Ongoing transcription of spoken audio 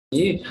အ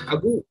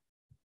ခု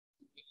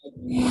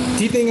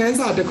ဒီသင်ခန်း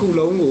စာတစ်ခု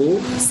လုံးကို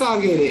စ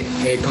ခဲ့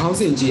တဲ့ခေါင်း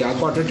စဉ်ကြီးက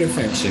quadratic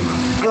function ပါ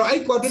အဲ့တော့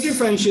အဲ့ quadratic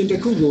function တ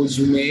စ်ခုကို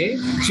ယူမယ်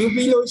ယူ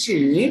ပြီးလို့ရှိ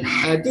ရင်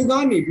သူက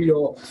နေပြီး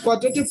တော့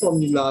quadratic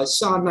formula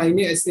ရှာနိုင်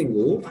တဲ့အဆင့်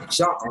ကို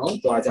ရောက်အောင်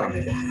သွားကြမ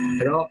ယ်ပေါ့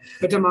အဲ့တော့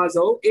ပထမ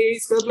ဆုံး a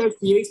square plus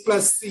bx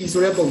plus c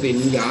ဆိုတဲ့ပုံသင်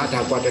ကြီးကဒါ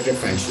quadratic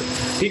function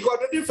ဒီ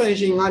quadratic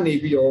function ကနေ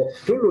ပြီးတော့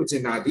တို့လိုချ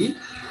င်တာဒီ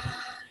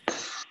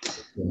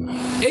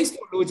x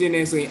ကိုလိုချင်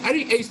နေဆိုရင်အဲ့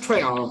ဒီ x ထွ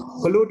က်အောင်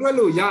ဘယ်လိုတွက်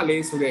လို့ရလဲ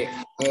ဆိုတဲ့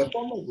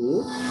format ကို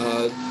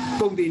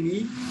ပုံတင်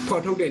ကြီး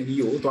ဖော်ထုတ်တဲ့နည်း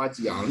ကိုသွားကြ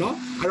ည့်အောင်เนาะ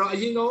အဲ့တော့အ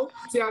ရင်ဆုံး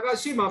ဆရာက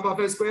ရှေ့မှာ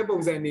perfect square ပုံ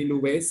စံနေ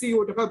လို့ပဲ c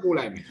ကိုတစ်ဖက်ပို့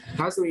လိုက်မယ်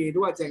ဒါဆိုရင်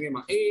တို့ကကြံခဲ့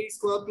မှာ a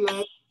square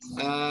plus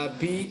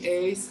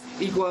bx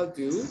equal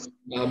to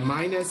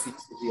minus c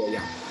ဆိုပြီးရ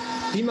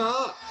ဒီမှာ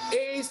a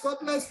square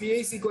plus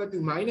bx equal to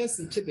minus c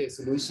ဖြစ်တယ်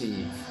ဆိုလို့ရှိရ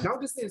င်နောက်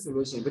တစ်ဆင့်ဆို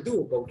လို့ရှိရင်ဘယ်သူ့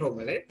ကိုပုံထုတ်မ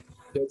လဲ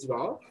ပြောကြည့်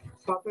ပါဦး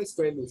perfect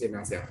square လို့ကျင်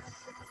တာဆရာ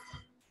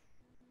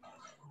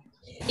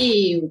A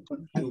ကို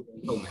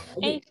ပုံမ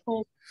ယ်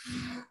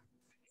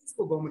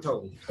ကိုပုံမထုတ်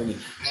ဘူးဟုတ်ပြီ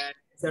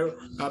ဆရာတို့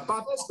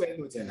perfect square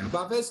လို့ကျင်တာ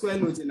perfect square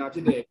လို့ကျင်တာဖြ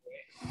စ်တဲ့ a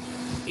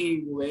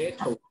ကိုပဲ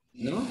ထုတ်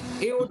နော်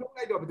a ကိုထုတ်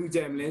လိုက်တော့ဘယ်သူကျ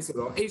န်မလဲဆို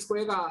တော့ a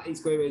square က a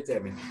square ပဲကျ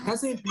န်မယ်ဒါ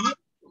ဆိုရင် b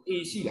a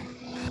ရှိလား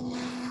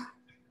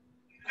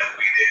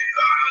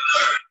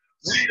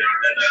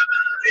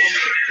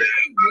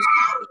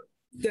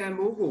တန်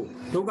မိုးကို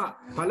တို့က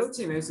ဘာလုပ်ချ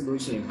င်လဲဆို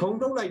လို့ရှိရင်ဘုံ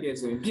ထုတ်လိုက်တယ်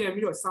ဆိုရင်ပြန်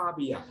ပြီးတော့စား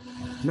ပေးရ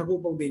ငကို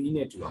ပုံတင်ကြီး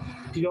နဲ့တူအောင်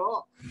ဒီတော့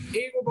a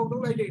ကိုပုံထု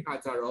တ်လိုက်တဲ့အခါ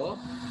ကျတော့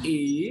a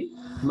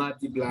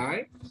multiply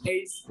a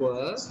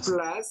square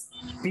plus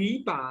b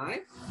by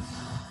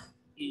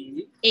a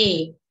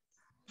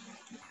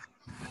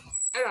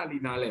အဲ့ဒါ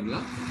လေးနားလည်မ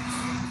လား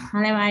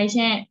နားလည်ပါ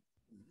ရှင်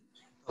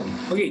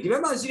โอเคဒီဘ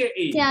က်မှာရှိတဲ့ a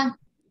ဆရာ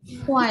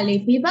ဟိုကလေ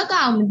ဘေးဘက်က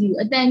အောင်မသိဘူး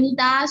အတန်ကြီး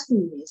တားဆူ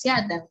နေဆရာ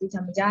အတန်ကို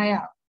မကြားရ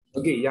အောင်โอ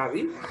เคရ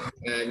ပြီ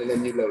နည်းန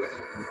ည်းမြှုပ်လောက်လိုက်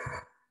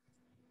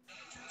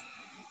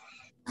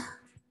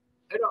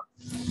အဲ့တော့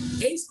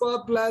a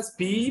square plus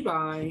b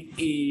by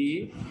a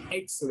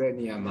x ဆိုတဲ့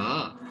နေရာမှာ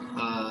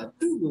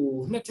သူ့ကို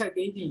နှစ်ထပ်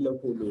ကိန်းတီလုပ်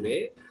ဖို့လိုတ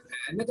ယ်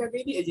နှစ်ထပ်ကိ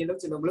န်းတီအရင်လုပ်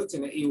ချင်တော့မလုပ်ချ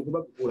င်တဲ့ a ကိုဟိုဘ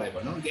က်ကိုပို့လိုက်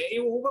ပါနော်ကဲ a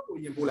ကိုဟိုဘက်ကို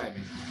ရင်ပို့လိုက်မ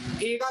ယ်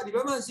a ကဒီဘ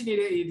က်မှာရှိနေ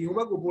တဲ့ a ဒီဟိုဘ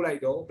က်ကိုပို့လို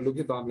က်တော့ဘယ်လို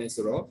ဖြစ်သွားမလဲ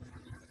ဆိုတော့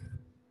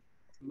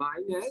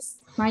minus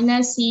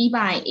c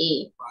by a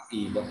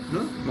ပေါ့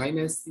နော်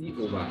minus c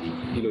over a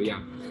ဒီလိုရ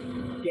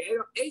ကဲအဲ့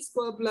တော့ x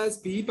square plus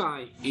b by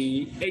a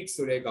x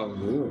ဆိုတဲ့ကောင်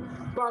ကို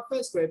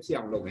perfect square ဖြစ်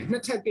အောင်လုပ်မယ်နှ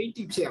စ်ထပ်ကိန်း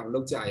တီဖြစ်အောင်လု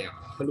ပ်ကြရအောင်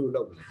ဘယ်လို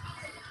လုပ်မလဲ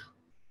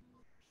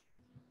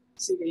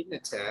စိတ်ကိန်းနှ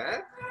စ်ထပ်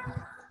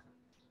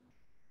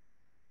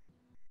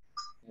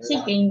စိ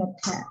တ်ကိန်းနှစ်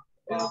ထပ်ဥ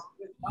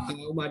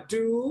ပမာ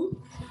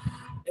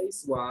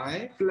2xy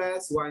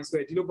plus y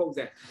square ဒီလိုပုံ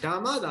စံဒါ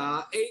မှသာ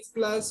x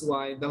plus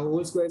y the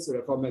whole square ဆို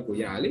တဲ့ format ကို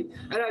ရရလေ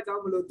အဲ့ဒါကြော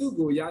င့်မလို့သူ့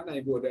ကိုရနို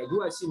င်ဖို့အတွက်အခု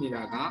ကရှိနေ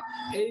တာက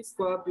x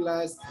square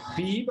plus b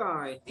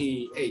by a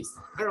x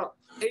အဲ့တော့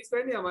x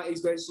square နေရာမှာ x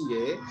square ရှိရ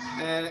ယ်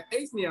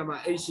x နေရာမှာ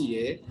x ရှိရ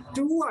ယ်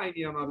 2y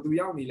နေရာမှာဘယ်သူ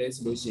ရောက်နေလဲ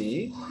ဆိုလို့ရှိရ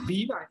င် b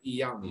by a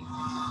ရောက်နေ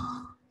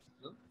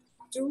နော်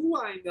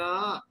 2y က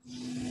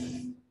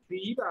b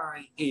by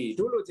a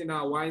တို့လိုချင်တာ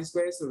y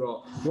square ဆိုတော့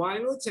y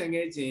လို့ခြံ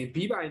ခဲ့ခြင်း b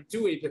by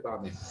 2a ဖြစ်သွား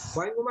မယ်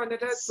y ကိုမှနှ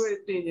စ်ထပ်ဆွဲ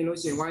တင်ခြင်းလို့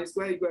ရှိရင် y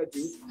square equal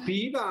to b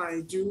by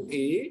 2a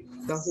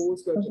the whole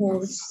square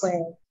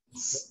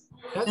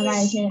ဒါပါ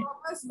ရှင်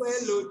square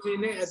လို့တင်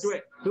တဲ့အတွ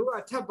က်တို့က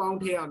ထပ်ပေါင်း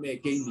ထည့်ရမယ်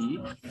ဂိမ်းဒီ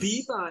b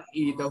by a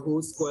the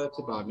whole square ဖြ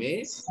စ်ပါမယ်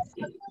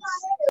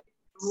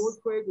whole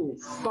square ကို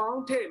ပေါ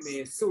င်းထည့်မ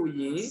ယ်ဆို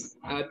ရင်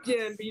ပြ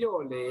န်ပြီး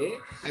တော့လေ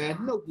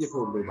နှုတ်ပြ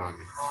ဖို့လိုပါမ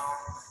ယ်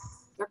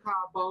တစ်ခါ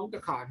ပေါင်းတ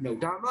စ်ခါနှုတ်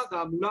ဒါမှ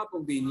သာမူလပုံ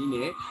သင်နည်း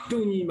နဲ့တူ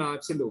ညီမှာ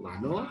ဖြစ်လို့ပါ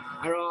နော်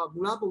အဲ့တော့မူ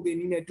လပုံသင်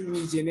နည်းနဲ့တူ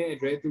ညီခြင်းတဲ့အ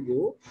တွက်သူ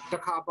ကိုတ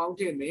စ်ခါပေါင်း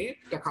ထည့်မယ်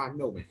တစ်ခါ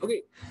နှုတ်မယ်โอเค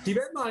ဒီဘ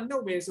က်မှာနှု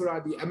တ်မယ်ဆိုတာ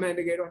ဒီအမှန်တ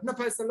ကယ်တော့နှစ်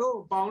ဖက်စလုံး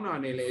ပေါင်းတာ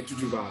နဲ့လည်းအတူ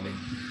တူပါပဲ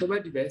ဒီဘ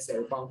က်ဒီဘက်ဆယ်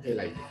ကိုပေါင်းထည့်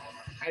လိုက်တယ်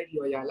အဲ့ဒီ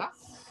ရောရလား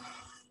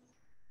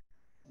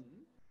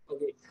โอ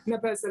เคနှ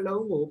စ်ဖက်စ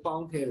လုံးကိုပေါ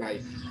င်းထည့်လိုက်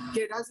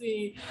ကဲဒါဆိုရ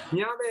င်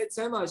ညာဘက်ချ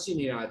မ်းမှာရှိ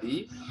နေတာဒီ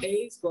a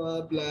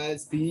square plus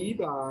b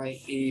by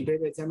a ဘယ်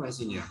ဘက်ချမ်းမှာ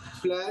ရှိနေတာ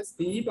plus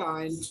b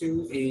by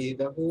 2a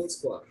the whole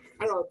square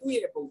အဲ့တော့သူ့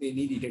ရဲ့ပုံသင်န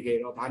ည်းဒီတကယ်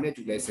တော့ဘာနဲ့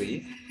တူလဲဆိုရင်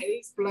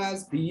x plus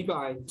b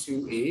by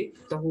 2a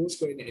the whole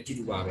square နဲ့အတူ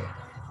တူပါပဲ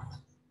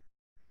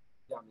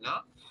ရမ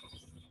လား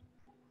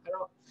အဲ့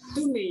တော့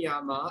သူ့နေရာ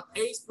မှာ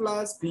x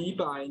plus b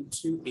by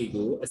 2a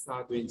ကိုအ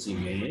စားသွင်းကြည့်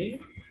မယ်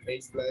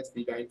x plus b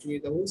by 2a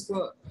the whole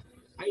square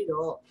အဲ့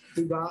တော့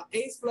သူက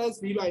x plus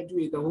b by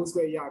 2a the whole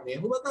square ရမယ်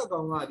ဟိုဘက်က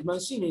ကောင်ကဒီမှာ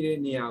ရှိနေတဲ့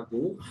နေရာ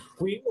ကို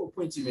ဝင်းကို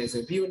ဖွင့်ကြည့်မယ်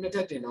ဆို b ကိုနှစ်ထ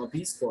ပ်တင်တော့ b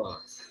square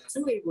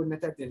 2a ကိုနှ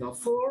စ်ထပ်တင်တော့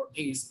 4a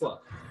square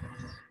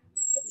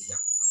အဲ့ဒါ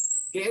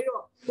ကဲ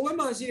တော့ဟိုဘက်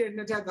မှာရှိတဲ့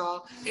နှစ်ထပ်က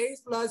x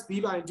plus b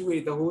by 2a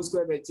the whole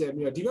square ပဲကျန်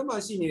ပြီးတော့ဒီဘက်မှာ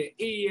ရှိနေတဲ့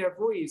a ရ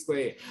 4a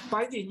square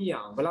ပိုင်းကြည့်ညှိ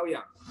အောင်ဘယ်လောက်ရ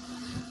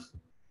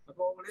အ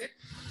ပေါ်ကိုလေ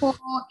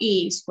 4a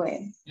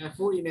square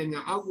 4a နဲ့ည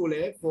အောက်ကိုလ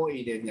ည်း 4a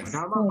နဲ့ည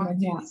ဒါမှပိုင်း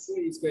ကြည့်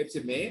 4a square ဖြ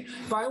စ်မယ်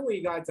ပိုင်းဝေ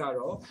ကကြ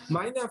တော့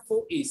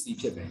 -4ac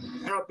ဖြစ်မယ်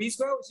အဲ့တော့ b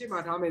square ကိုရှေ့မှာ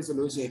ထားမယ်ဆို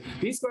လို့ရှိရင်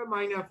b square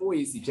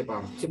 -4ac ဖြစ်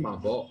မှာ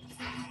ပေါ့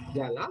ရ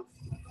လား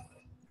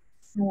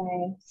ဟုတ်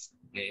ဟုတ်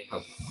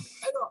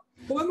အဲ့တော့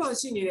ဟိုဘက်မှာ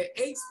ရှိနေတဲ့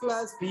x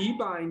plus b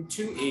by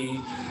 2a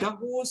the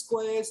whole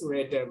square ဆို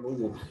တဲ့ term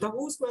ကို the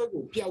whole square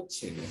ကိုပျောက်ချ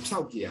င်တယ်ဖြော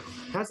က်ပြရအောင်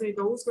ဒါဆိုရင်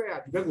the whole square က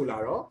ဒီဘက်ကိုလာ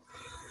တော့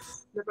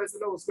နှစ်ပတ်စ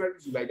လုံး square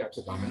root ယူလိုက်တာဖြ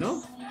စ်ပါမယ်နော်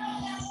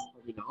ဟု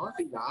တ်ပြီနော်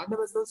သိလားနှစ်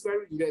ပတ်စလုံး square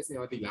root ယူတဲ့အစဉ်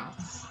ရောသိလား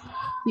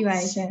သိပါ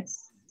ရဲ့ရှင်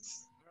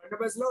နှ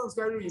စ်ပတ်စလုံး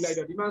square root ယူလိုက်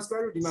တော့ဒီမှာ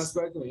square root ဒီမှာ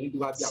square ဆိုရင်သူ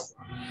ကပျောက်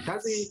သွားဒါ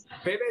ဆိုရင်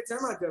ဘယ်ပဲကျ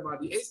မ်းမှာကျမ်းမှာ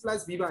ဒီ x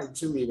plus b by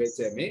 2 ပဲ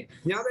ကျမ်းမယ်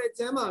ညာဘက်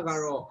ကျမ်းမှာက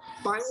တော့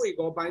ပိုင်းဝေ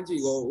ကောပိုင်းကြ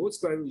ည့်ကောကို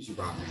square root ယူ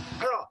ပါမယ်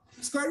အဲ့တော့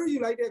square root ယူ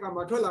လိုက်တဲ့အခါ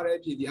မှာထွက်လာတဲ့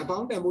အဖြစ်ဒီအပေါ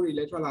င်းတန်ဖိုးတွေ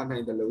လည်းထွက်လာနို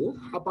င်တယ်လို့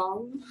အပေါ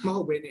င်းမ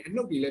ဟုတ်ဘဲနဲ့အ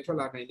နှုတ်တွေလည်းထွက်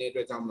လာနိုင်တဲ့အ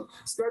တွက်ကြောင့်မလို့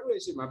square root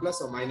ရဲ့ရှေ့မှာ plus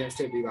or minus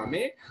ထည့်ပေးပါမ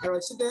ယ်အဲ့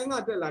တော့ရှစ်တန်းက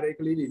တက်လာတဲ့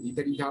ကလေးတွေဒီသ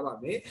တိထားပါ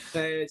မယ်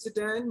ရှစ်တ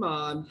န်းမှာ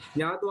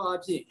ညာတော့အ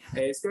ဖြစ်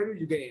square root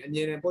ယူခဲ့ရင်အ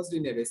မြဲတမ်း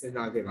positive နဲ့ပဲစဉ်း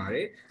စားခဲ့ပါတ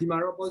ယ်ဒီမှာ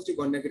တော့ positive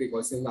ကို negative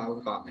ကိုစဉ်းစား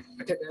ဖို့ပါမယ်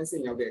အထက်တန်းဆ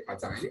င့်ရောက်တဲ့အခါ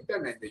ကျရင်တ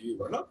က်နိုင်တဲ့ယူ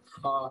ပေါ့နော်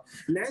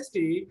less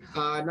တွေ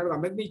နောက်က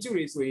magnitude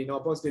တွေဆိုရင်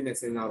တော့ positive နဲ့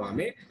စဉ်းစားပါမ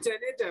ယ်ကျန်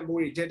တဲ့တန်ဖိုး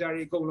တွေ data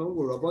တွေအကုန်လုံး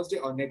ကိုတော့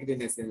positive or negative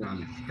နဲ့စဉ်းစား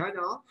မယ်ဒါ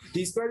ကြောင့်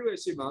ဒီ square root ရဲ့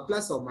ရှေ့မှာ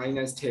plus or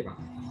minus ထည့်ပါ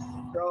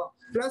အဲ့တော့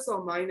plus or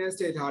minus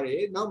ထည့်ထားတ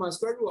ယ်နောက်မှာ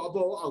square root အ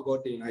ပေါ်အောက်ကို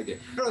တင်လိုက်တယ်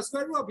အဲ့တော့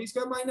square root က b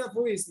square minus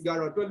 4ac က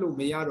တော့တွက်လို့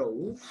မရတော့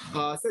ဘူး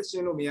ဆက်ရှ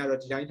င်းလို့မရတော့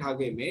ဒီတိုင်းထား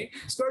ခဲ့မယ်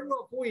square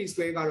root 4a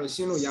square ကတော့ရှ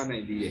င်းလို့ရနို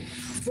င်သေးတယ်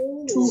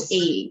2a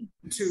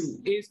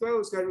 2a square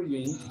ကို square root ယူ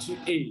ရင်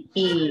 2a အဲ့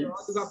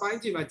တော့သူကပိုင်း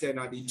ချိန်မှာကျန်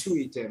တာဒီ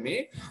 2a ကျန်မ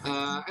ယ်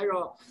အဲ့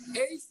တော့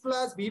x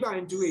plus b by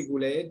 2a ကို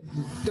လည်း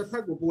တစ်ဖ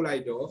က်ကိုပို့လို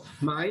က်တော့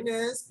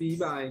minus b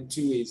by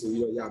 2a ဆို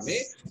ပြီးတော့ရမ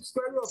ယ်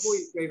square root 4a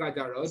square က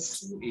ကြတော့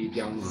 2a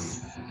ပြောင်းသွားတ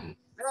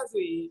ယ်အဲ့ဒါ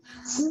ဆိုရင်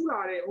ကူးလာ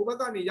တဲ့ဟိုဘက်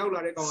ကနေရောက်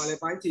လာတဲ့ကောင်ကလ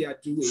ည်းပိုင်းခြေက 2a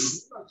ဒီဘ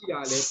က်ကြည့်တာ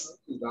လည်းပိုင်း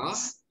ခြေက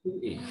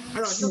 2a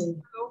အဲ့တော့နှ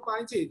စ်လုံးပို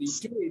င်းခြေဒီ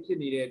 2a ဖြစ်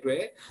နေတဲ့အတွ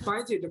က်ပို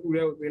င်းခြေတစ်ခုတ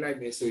ည်းကိုတွေးလိုက်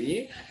မယ်ဆိုရ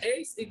င်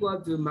x equal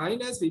to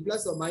minus b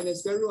plus or minus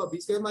square root of b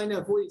square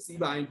minus 4ac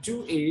by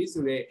 2a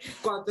ဆိုတဲ့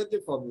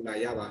quadratic formula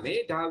ရပါမယ်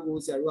ဒါကို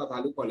ဆရာတို့ကဘာ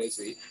လို့ခေါ်လဲ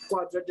ဆိုရင်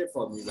quadratic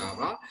formula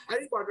ပါအဲ့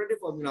ဒီ quadratic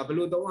formula ဘယ်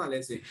လိုသုံးရလဲ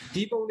ဆိုရင်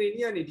ဒီပုံတွေန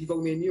ည်းကနေဒီပုံ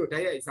တွေနည်းကိုဓာ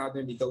တ်ရိုက်စားသွ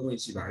င်းပြီးသုံးဝင်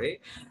ရှိပါတယ်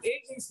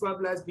ax square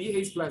plus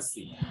bx plus c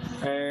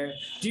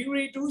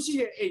degree 2ရှိ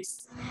တဲ့ x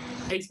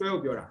square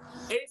ကိုပြောတာ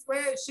x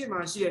square ရှေ့မှာ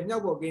ရှိတဲ့မြော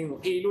က်ပေါ်ကင်းကို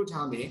a လို့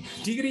ထားမယ်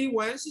degree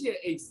 1ရှိတဲ့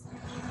x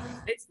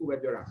ကိုပဲ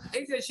ပြောတာ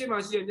x ရဲ့ရှေ့မှာ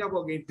ရှိတဲ့မြောက်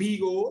ပေါ်ကင်း b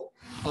ကို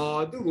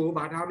သူ့ကို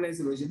ဘာထားမလဲ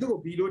ဆိုလို့ရှိရင်သူ့ကို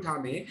b လို့ထား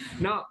မယ်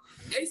နောက်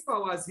x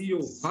power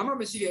 0ဘာမှ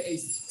မရှိတဲ့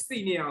x c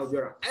နေရာကို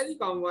ပြောတာအဲ့ဒီ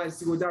ကောင်က c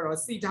ကိုကြတော့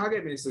c ထား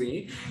ခဲ့မယ်ဆိုရ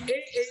င်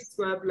ax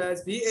square plus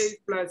bx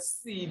plus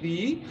c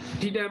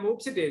ဒီတန်ဖိုး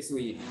ဖြစ်တယ်ဆို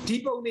ရင်ဒီ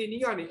ပုံတွေန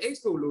ည်းကနေ x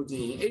ကိုလိုချ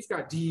င်ရင် x က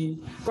ဒီ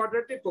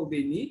quadratic ပုံ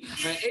တွေနည်း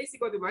x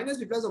equal to minus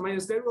b plus or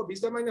minus square root of b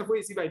square minus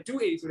 4ac by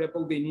 2a ဆိုတဲ့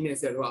ပုံတွေနည်းနဲ့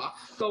ဆက်တော့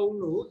သုံး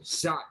လို့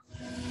ရတယ်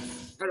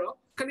အဲ့တော့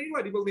ခလေး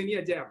တို့ကဒီပုံတွေနည်း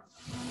ကကြက်ရမှာ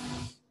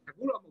အ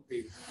ခုတော့မဟုတ်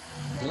သေးဘူး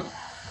နော်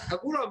အ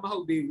ခုတော့မဟု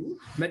တ်သေးဘူး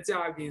မကြ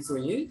ခင်ဆို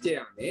ရင်ကြက်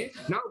ရမယ်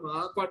နောက်မှာ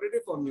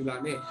quadratic formula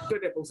နဲ့တွ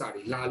က်တဲ့ပုံစံ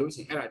တွေလာလို့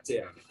ရှိရင်အဲ့ဒါကြက်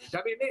ရမယ်ဒါ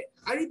ပေမဲ့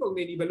အဲ့ဒီပုံ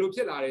တွေဒီဘယ်လိုဖြ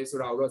စ်လာလဲဆို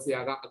တာကိုတော့ဆ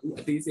ရာကအခု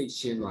အသေးစိတ်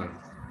ရှင်းသွားတယ်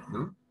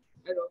နော်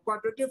အဲ့တော့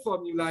quadratic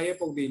formula ရဲ့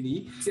ပုံတွေနီး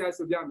ဆရာ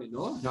ဆိုပြမယ်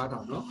နော်နား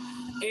ထောင်နော်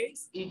x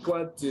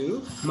equal to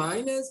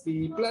minus b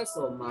plus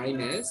or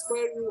minus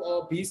square root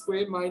of b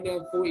square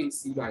minus 4ac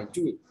by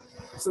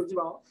 2 ဆိုကြည့်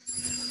ပါဦး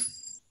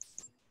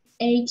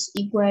x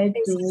equal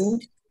to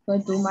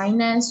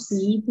minus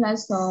b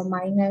plus or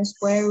minus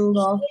square root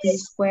of b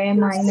square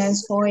minus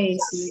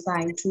 4ac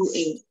by 2a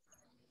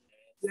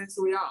ပြန်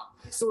ဆိုရအောင်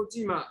ဆိုကြ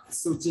ည့်မှ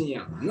ဆိုကျင်ရ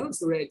မှာနော်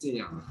ဆိုရဲကျင်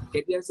ရမှာကဲ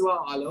ပြန်ဆိုအော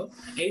င်အားလုံး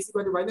x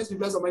equal to minus b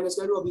plus or minus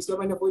square root of b square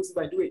minus 4ac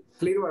by 2a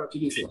ကလေးတို့ကတော့ဖြ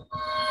ည်းဖြည်းဆို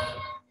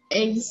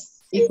x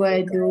equal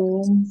to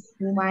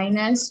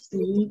minus b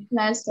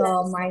plus or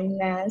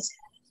minus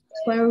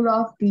square root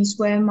of b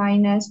square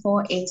minus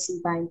 4ac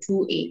by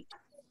 2a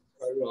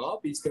square root of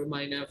b square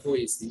minus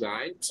 4ac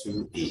by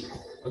 2a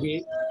okay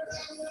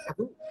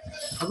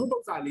အခု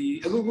ပုံစံလေး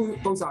အခု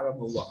ပုံစံတော့မ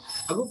ဟုတ်ပါ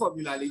အခု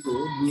formula လေးကို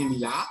မြင်ပြီ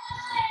လား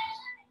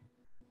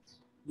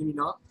မြင်ပြီ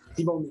နော်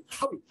ဒီပုံလေး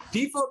ဟုတ်ပြီ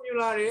ဒီ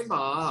formula ထဲ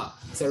မှာ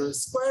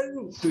square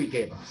root တွေ့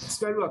ခဲ့ပါ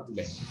square root ကဘူး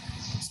လေ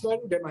square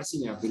root ထဲမှာရှိ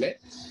နေတာဘူးလေ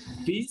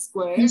b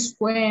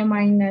square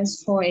minus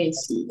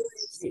 4ac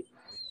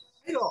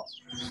အဲ့တော့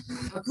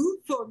အခု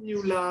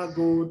formula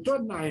ကိုတွ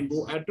က်နိုင်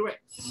ဖို့အတွက်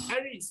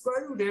အဲ့ဒီ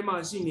square root ထဲမှာ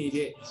ရှိနေ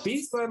တဲ့ b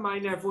square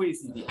minus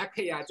 4ac ဒီအခ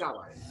ရာကြ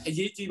ပါတယ်အ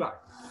ရေးကြီးပါတ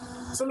ယ်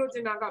ဆိုလိုချ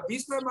င်တာက b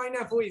square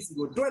minus 4ac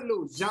ကိုတွက်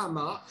လို့ရ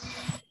မှ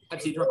အ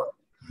ဖြေထွက်ပါ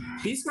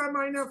b square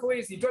minus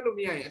 4ac တွက်လို့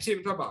မရရင်အဖြေမ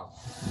ထွက်ပါ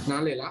ဘူး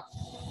နားလည်လား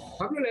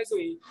ဘာဖြစ်လဲဆို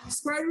ရင်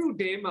square root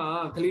ထဲမှာ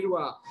ကလေးတို့က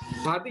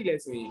ဘာသိလဲ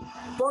ဆိုရင်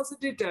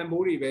positive တန်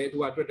ဖိုးတွေပဲသူ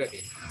ကတွက်တတ်တ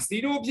ယ်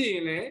0ဖြစ်ရ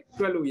င်လည်း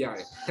တွက်လို့ရတ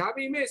ယ်ဒါ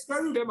ပေမဲ့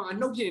square root ထဲမှာအ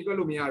နှုတ်ဖြစ်ရင်တွက်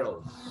လို့မရတော့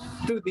ဘူး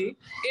သူဒီ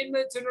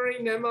imaginary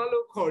number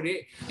လို့ခေါ်တဲ့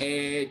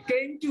ကိ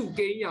န်းတူ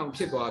ကိန်းရောင်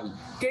ဖြစ်သွားပြီ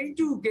ကိန်း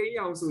တူကိန်း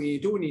ရောင်ဆိုရင်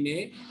တို့အနေ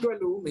နဲ့တွက်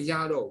လို့မရ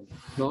တော့ဘူး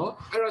เนาะ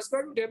အဲ့တော့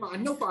square root ထဲမှာအ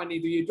နှုတ်ပါနေ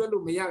သူတွေတွက်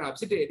လို့မရတာ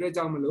ဖြစ်တဲ့အတွက်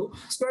ကြောင့်မလို့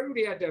square root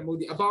တွေကတန်ဖိုး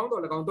ဒီအပေါင်း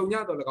တော်၎င်း3ည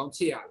တော်၎င်း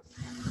ဖြစ်ရတယ်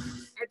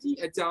အကြည့်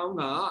အကြောင်း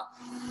က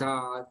ဒါ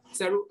ဆ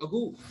ရာတို့အ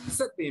ခုစ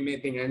က်တင်မဲ့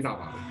သင်ခန်းစာ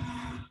ပါပဲ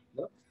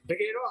နော် တ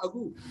ကယ်တော့အ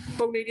ခု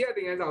ပုံနေတရားသ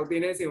င်ခန်းစာကိုသ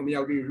င်တဲ့ဆင်ကိုမ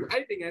ရောက်သေးဘူး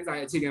အဲ့ဒီသင်ခန်းစာ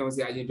ရဲ့အခြေခံကိုဆ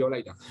ရာအရင်ပြောလို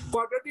က်တာ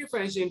quadratic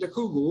function တစ်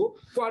ခုကို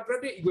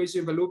quadratic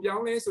equation ဘယ်လိုပြော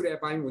င်းလဲဆိုတဲ့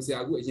အပိုင်းကိုဆရာ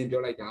အခုအရင်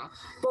ပြောလိုက်တာ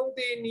ပုံသ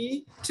င်နည်း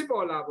ဖြစ်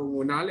ပေါ်လာပုံ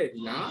ကိုနားလည်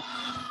ပြီလား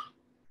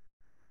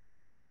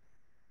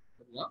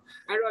နော်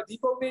အဲ့တော့ဒီ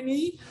ပုံနေန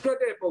ည်းတွက်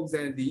တဲ့ပုံ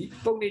စံဒီ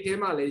ပုံနေထဲ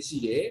မှာလည်းရှိ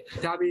တယ်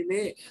ဒါပေ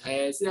မဲ့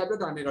ဆရာတွ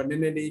က်တာနဲ့တော့န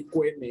ည်းနည်းလေး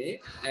ကွဲမယ်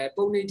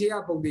ပုံနေထဲက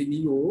ပုံနေန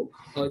ည်းကို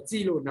ကြ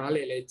ည့်လို့နားလ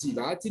ည်လဲကြည့်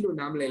ပါကြည့်လို့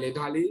နားမလဲလဲ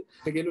ဒါလေး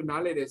တကယ်လို့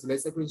နားလည်တယ်ဆိုလဲ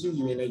screenshot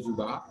ယူရင်လည်းယူ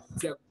ပါ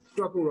ဆရာ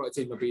တွက်ဖို့တော့အ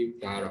ချိန်မပေး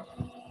ဘူးဒါတော့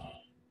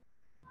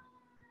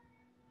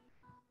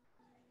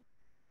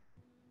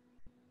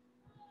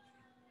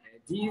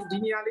ဒီ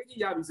နေရာလေး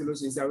ကြီးရပြီဆိုလို့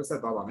ရှိရင်ဆရာတို့ဆ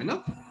က်သွားပါမယ်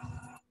နော်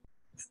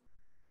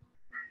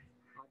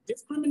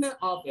discriminant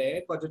of a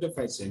quadratic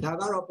function ဒါ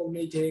ကတော့ပုံ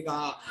နေထဲက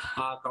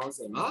ကောင်းစ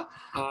င်ပါ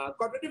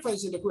quadratic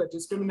function တခုရဲ့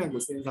discriminant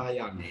ကိုစဉ်းစား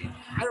ရမယ်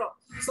အဲ့တော့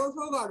စော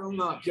စောကတော့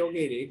ပြော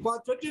ခဲ့တယ်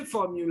quadratic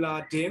formula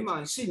ထဲမှာ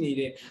ရှိနေ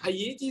တဲ့အ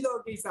ရေးကြီးသော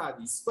ကိစ္စ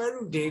ဒီ square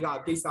root ထဲက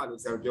ကိစ္စ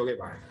လို့ကျွန်တော်ပြောခဲ့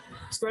ပါတယ်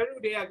square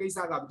root ထဲကကိစ္စ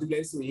ကဘာလို့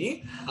လဲဆိုရင်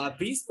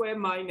b square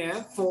minus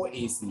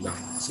 4ac ပါ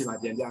ရှင်းပါ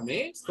ပြန်ပြမ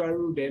ယ် square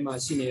root ထဲမှာ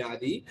ရှိနေတာ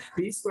ဒီ b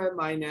square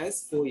minus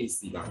 4ac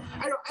ပါ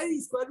အဲ့တော့အဲ့ဒီ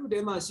square root ထဲ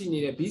မှာရှိနေ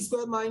တဲ့ b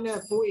square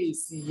minus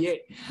 4ac ရဲ့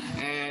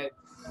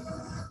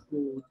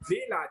ကို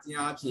လေ့လာခြင်း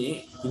အပြင်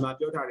ဒီမှာ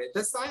ပြောထားတယ်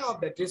the sign of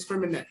the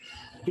discriminant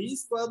b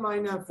square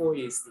minus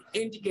 4ac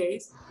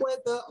indicates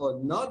whether or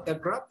not the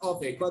graph of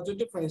a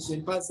quadratic function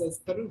passes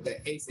through the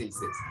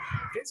x-axis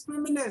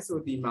discriminant ဆို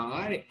ဒီမှာ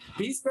တဲ့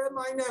b square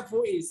minus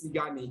 4ac က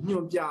နေညွှ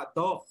န်ပြ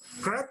တော့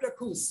graph တစ်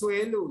ခုဆွဲ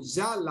လို့ရ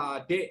လာ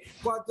တဲ့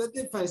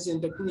quadratic function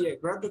တစ်ခုရဲ့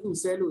graph တစ်ခု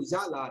ဆွဲလို့ရ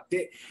လာ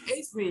တဲ့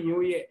x ဝင်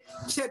ရိုးရဲ့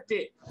ဖြတ်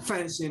တဲ့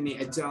function တွေ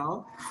အကြောင်း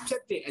ဖြ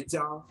တ်တဲ့အ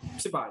ကြောင်း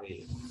ဖြစ်ပါတ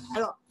ယ်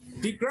အဲ့တော့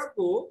ဒီ graph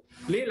ကို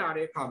လေ့လာ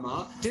တဲ့အခါမှာ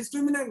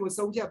discriminant ကို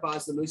ဆုံးဖြတ်ပါ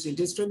ဆိုလို့ရှိရင်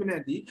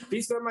discriminant ဒီ b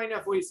square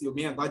minus 4ac ကို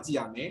မြင်သွားကြည့်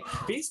ရမယ်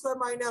b square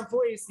minus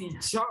 4ac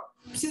ကြောင့်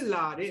ဖြစ်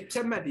လာတဲ့ဖြ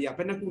တ်မှတ်တွေကဘ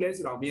ယ်နှခုလဲ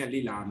ဆိုတော့မြင်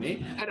လေ့လာမယ်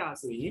အဲ့ဒါ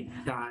ဆိုရင်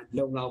ဒါ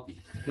လုံလောက်ပြီ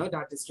เนาะ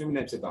ဒါ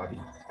discriminant ဖြစ်သွားပြီ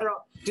အဲ့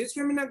တော့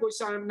discriminant ကို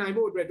ရှာနိုင်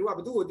ဖို့အတွက်တို့ကဘ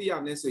ယ်သူ့ကိုသိရ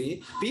မလဲဆိုရင်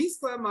b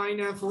square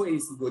minus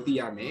 4ac ကိုသိ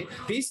ရမယ်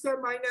b square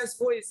minus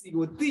 4ac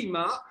ကိုသိ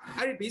မှ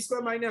အဲ့ဒီ b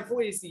square minus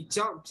 4ac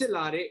ကြောင့်ဖြစ်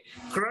လာတဲ့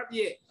graph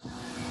ရဲ့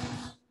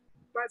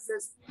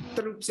passes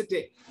through ဖြစ်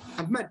တဲ့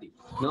အမှတ်တွေ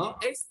เนาะ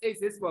x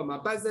axis ပေါ်မှာ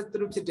passes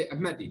through ဖြစ်တဲ့အ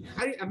မှတ်တွေ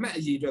အဲ့ဒီအမှတ်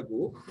အရေအတွက်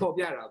ကိုဖော်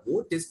ပြတာကို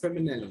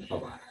discriminant လို့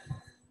ခေါ်ပါတယ်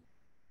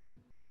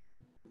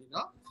ဒီเน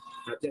าะ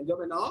ပြန်ပြော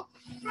မယ်เนาะ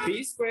b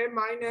square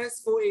minus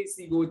 4ac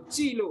ကိုကြ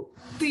ည့်လို့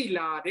သိ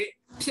လာတဲ့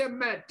ဖြတ်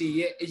မှတ်တွေ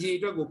ရဲ့အရေ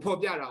အတွက်ကိုဖော်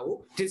ပြတာကို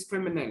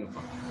discriminant လို့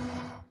ခေါ်ပါတယ်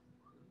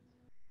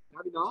ဒါ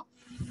ပြီးเนาะ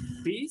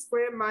b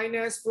square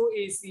minus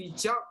 4ac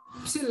ကြောင့်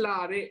ဖြစ်လာ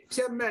တဲ့ဖြ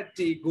တ်မှတ်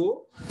တွေကို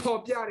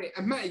ဖော်ပြတဲ့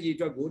အမှတ်အရေအ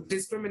တွက်ကို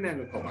discriminant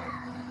လို့ခေါ်ပါတယ်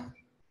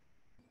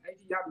အဲ့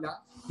ဒီရပြီလား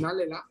နား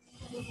လည်လား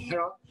အဲ့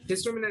တော့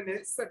discriminant နဲ့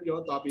ဆက်ပြီး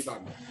တော့သွားပြပါ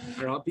မယ်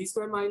အဲ့တော့ b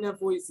square minus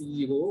 4ac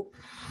ကို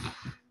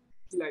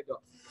ကြည့်လိုက်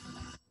တော့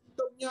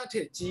တုံညထ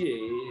က်ကြီးတ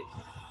ယ်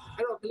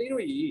အဲ့တော့ကလေး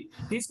တို့ကြီး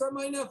b square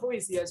minus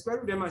 4ac ရဲ့ square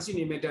root ထဲမှာရှိ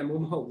နေမဲ့တန်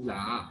ဖိုးမဟုတ်ဘူး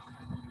လား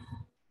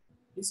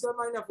b square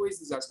minus 4ac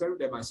ဆိုတာ square root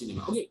ထဲမှာရှိနေ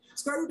မှာ okay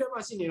square root ထဲ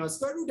မှာရှိနေတော့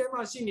square root ထဲ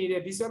မှာရှိနေ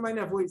တဲ့ b square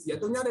minus 4ac က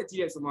တုံညတဲ့ကြီး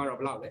တယ်ဆိုမှတော့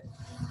ဘယ်လောက်လဲ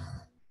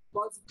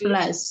positive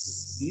plus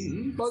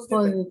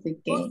positive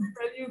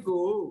value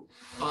ကို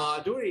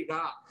တို့တွေက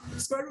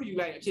square root ယူ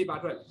လိုက်အဖြေပါ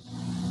ထွက်လဲ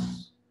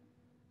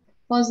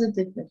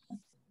positive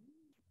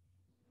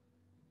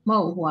မဟု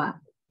တ်ဘူး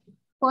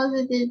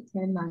positive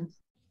 10 မှာ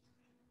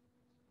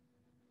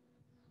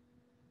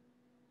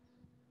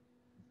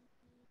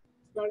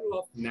square root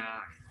of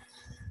 9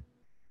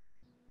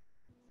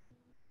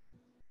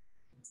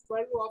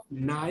 square root of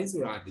 9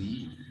ဆိုတာဒီ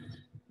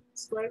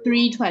square root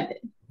 3 ထွက်တ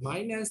ယ်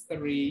minus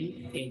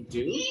 3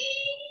 into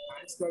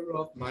square root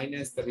of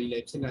minus 3လ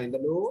ည်းဖြစ်နိုင်တ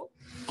ယ်လို့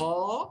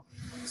or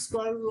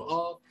square root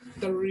of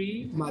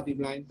 3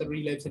 multiply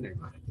 3လည်းဖြစ်နိုင်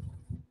ပါတယ်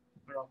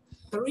အဲ့တော့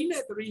3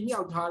နဲ့3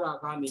ညှောက်ထားတာ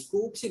ကနေ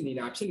6ဖြစ်နေ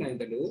တာဖြစ်နိုင်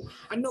တယ်လို့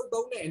အနှုတ်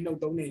3နဲ့အနှုတ်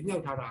3နဲ့ညှော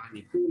က်ထားတာက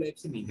နေ6လည်း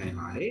ဖြစ်နေနိုင်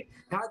ပါတယ်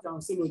ဒါကြော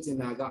င့်စစ်လို့ကျင်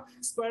တာက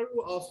square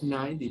root of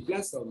 9 ဒီ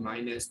plus or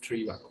minus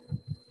 3ပါဟုတ်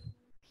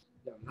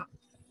နော်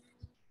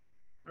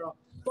အဲ့တော့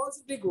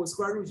positive ကို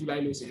square root ယူလို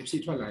က်လို့ရှိရင်အဖြေ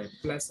ထွက်လာရင်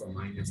plus or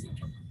minus နဲ့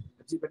ထွက်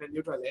အဖြေဘယ်နှ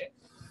မျိုးထွက်လဲ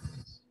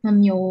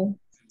2မျိုး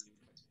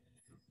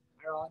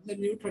အဲ့တော့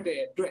2မျိုးထွက်တဲ့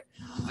အတွက်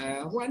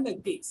one the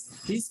case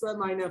b square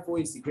minus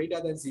 4ac greater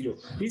than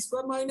 0 b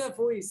square minus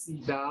 4ac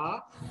ဒါ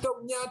တုံ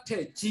ညထ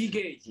က်ကြီး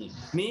ခဲ့ရင်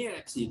မင်းရဲ့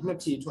အဖြေနှစ်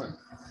ဖြေထွက်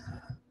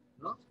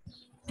နော်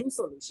two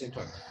solution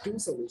ထွက်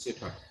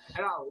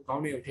အဲ့ဒါကိုခေါ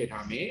င်းထဲကိုထည့်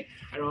ထားမယ်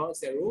အဲ့တော့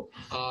zero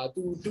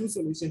two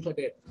solution ထွက်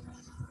တဲ့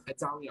အ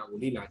ကြောင်းအရာကို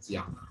လေ့လာကြည့်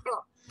အောင်အဲ့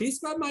တော့b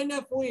square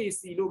minus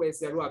 4ac လို့ပဲဆ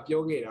ရာတို့က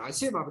ပြောခဲ့တာ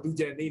ရှေ့မှာဘာလို့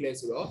ကြံနေလဲ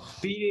ဆိုတော့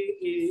b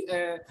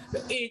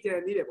a ကြံ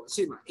နေတယ်ပေါ့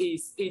ရှေ့မှာ a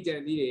ကြံ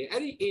နေတယ်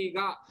အဲ့ဒီ a က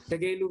တ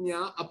ကယ်လို့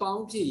များအပေါ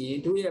င်းဖြစ်ရင်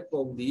တို့ရဲ့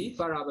ပုံဒီ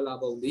parabola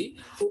ပုံဒီ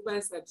open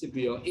set ဖြစ်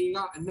ပြီးတော့ a က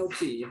အနှုတ်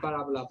ဖြစ်ရင်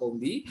parabola ပုံ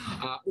ဒီ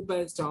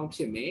open down ဖြ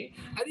စ်မယ်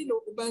အဲ့ဒီလို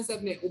open set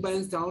နဲ့ open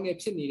down နဲ့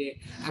ဖြစ်နေတဲ့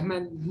အမှ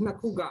န်နှစ်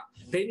ခုက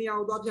ဘယ်နေရာ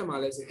ကိုသွားဖြတ်မှာ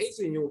လဲဆိုရင် x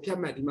ဝင်ရိုးဖြတ်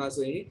မှတ်ဒီမှာ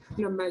ဆိုရင်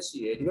2မှတ်ရှိ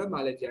တယ်ဒီဘက်မှာ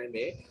လည်းပြန်မ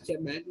ယ်ဖြတ်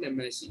မှတ်2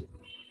မှတ်ရှိတ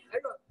ယ်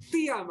အဲ့တော့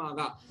သိရမှာ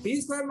က b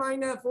square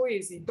minus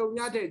 4ac တုံည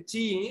တဲ့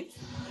ကြီးရင်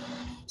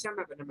ဖြတ်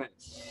မှတ်ဘယ်နှမှတ်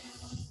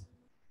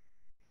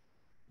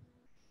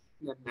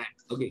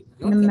โอเค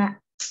နော်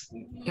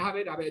ဒါ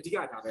ပဲအဓိက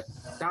ဒါပဲ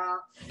ဒါ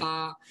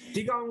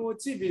ဒီကောင်ကို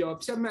ကြည့်ပြီးတော့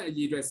ဖြတ်မှတ်အ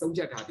ရေးအတွက်ဆုံး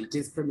ဖြတ်ထားပြီး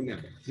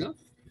discriminant ပဲနော်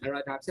အဲ့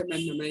တော့ဒါဖြတ်မှ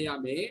တ်2မှတ်ရ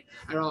မယ်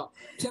အဲ့တော့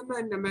ဖြတ်မှ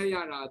တ်2မှတ်ရ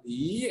တာဒီ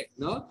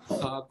နော်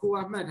ကိုက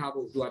မှတ်ထား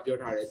ဖို့သူကပြော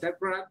ထားတယ် the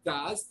graph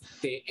does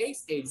the x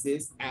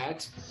axis at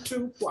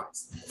 2 points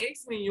x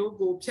ဝင်ရိုး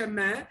ကိုဖြတ်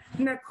မှတ်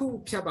2ခု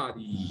ဖြတ်ပါသ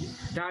ည်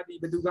ဒါဒီ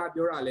ဘယ်သူက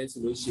ပြောတာလဲ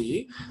ဆိုလို့ရှိရ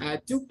င်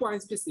2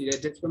 points ဖြစ်စေတဲ့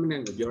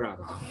discriminant ကိုပြောတာ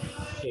ပါ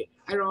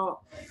အဲ့တော့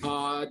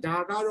ဒါ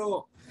ကတော့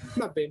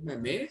မှတ်ပေးမှ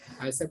တ်မယ်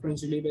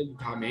sequential လေးပဲယူ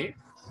ထားမယ်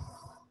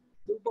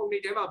သူပုံနေ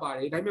ထဲမှာပါတ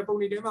ယ်ဒါပေမဲ့ပုံ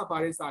နေထဲမှာပါ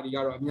တဲ့စာတွေက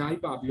တော့အများ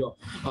ကြီးပါပြီးတော့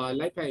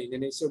လိုက်ဖက်ရင်န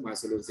ည်းနည်းရှုပ်မှာ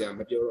ဆိုလို့ဆရာ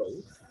မပြောတော့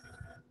ဘူး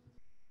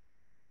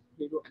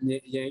ဒီလို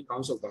အရင်ကော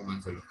င်းရှုပ်သွားမှာ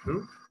ဆိုလို့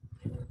နော်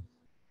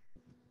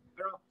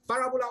အဲ့တော့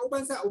parabola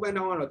open set open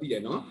down ကတော့သိတ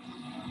ယ်နော်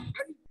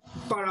အဲ့ဒီ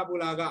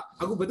parabola က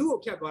အခုဘယ်သူ့ကို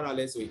ဖြတ်သွားတာ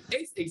လဲဆိုရင်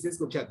x axis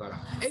ကိုဖြတ်သွားတာ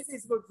x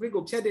axis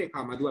ကိုဖြတ်တဲ့အ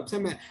ခါမှာသူကဖြ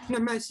တ်မဲ့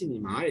2မှတ်ရှိနေ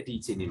မှာတဲ့ဒီ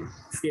အခြေအနေမှာ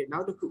ကဲနော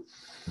က်တစ်ခု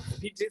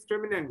ဒီ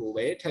discriminant ကို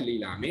ပဲထပ်လေ့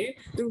လာမယ်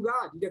သူက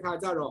ဒီတစ်ခါ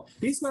ကျတော့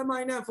b square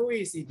minus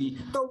 4ac ဒီ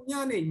တုံည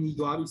နဲ့ညီ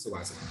သွားပြီဆို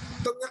ပါစို့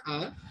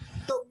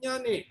တုံည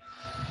နဲ့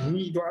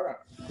ညီသွားတာ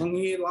င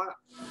ယ်သွားတာ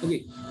โอเค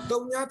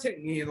တုံညထက်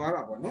ငယ်သွား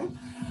တာပေါ့နော်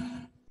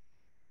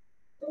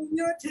တုံည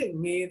ထက်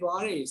ငယ်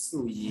သွားတယ်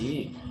ဆိုရ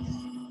င်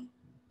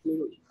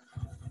လို့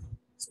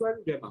square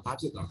root ထဲမှာဘာ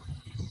ဖြစ်သွားလဲ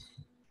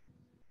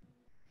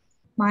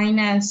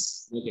minus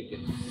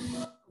negative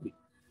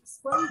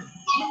square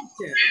root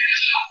ကျန်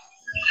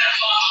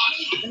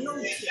အလုံး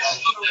ချောင်း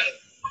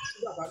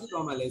တော့ဘာဖြစ်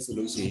သွားမှလဲဆို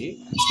လို့ရှိရင်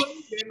square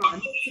root ထဲမှာအ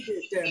လုံးဖြစ်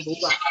တဲ့တန်ဖိုး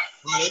က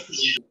ဘာလဲဆို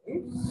လို့ရှိ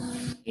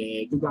ရ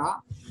င်သူက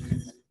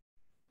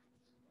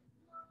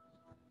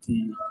ဒီ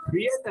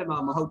real number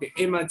မဟုတ်တဲ့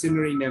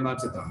imaginary number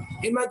ဖြစ်သွားတ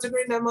ယ်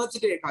imaginary number ဖြ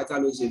စ်တဲ့အခါကျ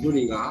လို့ရှိရင်တို့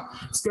တွေက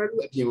square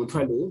root အပြင်ကိုထွ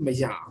က်လို့မ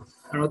ရအောင်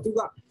အဲ့တော့သူက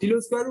ဒီလို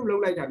square root လော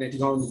က်လိုက်တာနဲ့ဒီ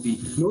ကောင်ဒီ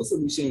no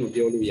solution ကို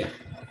ပြောလို့ရတယ်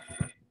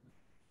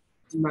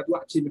ဒီမှာသူက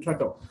အဖြေမထွက်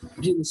တော့အ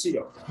ဖြေမရှိ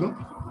တော့နော်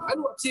အဲ့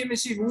လိုအဖြေမ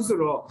ရှိဘူးဆို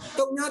တော့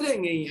တုံညတဲ့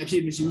ငယ်ရင်အဖြေ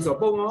မရှိဘူးဆိုတော့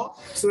ပုံရော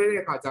ဆွဲ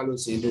တဲ့အခါကျလို့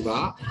ရှိရင်တို့က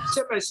ချ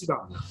က်မှတ်ရှိပါ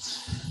မလား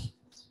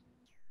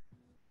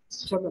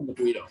ချက်မှတ်မ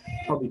တွေးတော့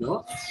ဟုတ်ပြီနော်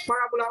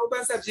parabola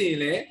open set ဖြစ်ရင်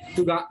လည်း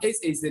သူက x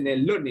axis နဲ့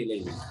လွတ်နေလိ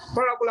မ့်မယ်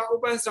parabola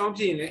open down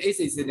ဖြစ်ရင်လည်း x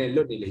axis နဲ့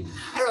လွတ်နေလိမ့်မယ်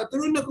အဲ့တော့သူ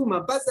တို့နှစ်ခုမှာ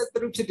path set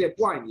သူဖြစ်တဲ့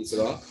point ကြီးဆို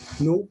တော့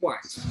no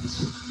point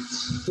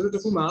သူတို့တ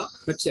စ်ခုမှ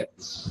မဖြစ်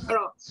အဲ့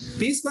တော့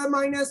b square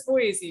minus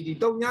 4ac ဒီ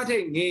တုံညထ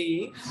က်ငယ်ရ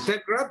င် the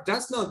graph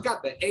does not cut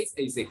the x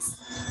axis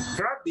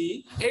graph ဒီ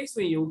x ဝ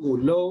င်ရိုးကို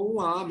လုံးဝ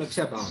မဖြ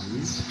တ်ပါ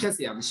ဘူးဖြတ်เ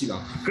สียမရှိပါ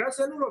ဘူး graph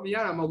ဆွဲလို့တော့မရ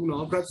တာမဟုတ်ဘူး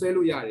နော် graph ဆွဲ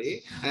လို့ရတယ်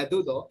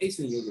သို့တော့ x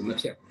ဝင်ရိုးကိုမ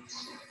ဖြတ်ဘူး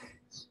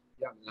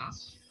ရမလား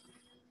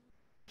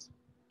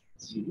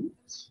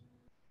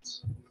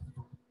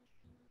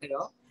အဲ့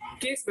တော့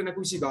case ဘယ်နှ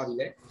ခုရှိပါပြီ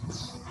လဲ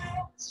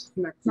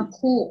နှစ်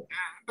ခု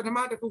ပထမ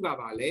တစ်ခုက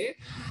ပါလေ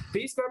b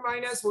square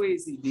minus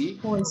 4ac ဒီ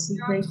 4ac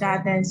greater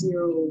than 0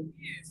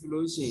ဆို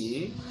လို့ရှိရ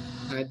င်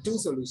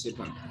2 solution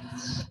ပါ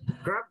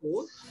graph ကို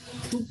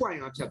2 point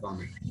ကဖြတ်သွားမ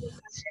ယ်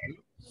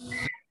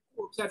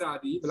ကိုဖြတ်တာ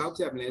ဒီဘယ်လောက်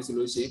ဖြတ်မလဲဆို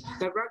လို့ရှိရင်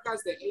the graph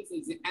cuts the x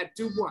axis at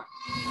 2 point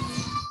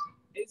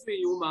x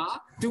ရိုးမှာ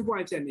2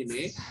 point ဖြတ်နေမ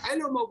ယ်အဲ့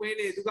လိုမဟုတ်ဘဲ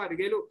လေသူကတ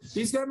ကယ်လို့ b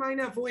square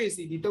minus 4ac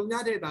ဒီတုံည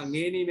တဲ့တာင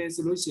ယ်နေမယ်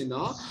ဆိုလို့ရှိရင်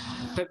တော့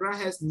the graph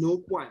has no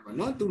point ပါเ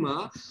นาะသူမှာ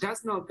does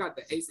not cut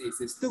the x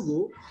axis သူ့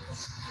ကို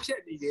ဖြ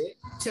တ်နေတဲ့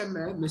ချက်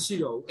မှန်မရှိ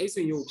တော့ဘူး x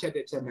ရိုးကိုဖြတ်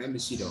တဲ့ချက်မှန်မ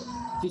ရှိတော့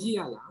ဘူးကြည့်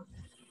ရလား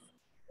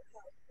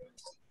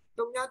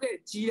တုံညတဲ့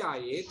ကြီးတာ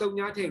ရယ်တုံ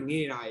ညတဲ့င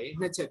ယ်တာရယ်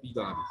နှစ်ချက်ပြီး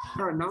သွားပြီ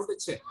အဲ့တော့နောက်တစ်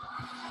ချက်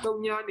တုံ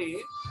ညနဲ့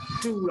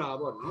တူတာ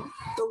ပေါ့နော်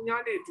တုံည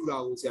နဲ့တူတာ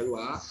ကိုဆရာတို့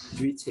က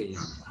ရွေးချယ်ရမ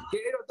ယ်ကဲ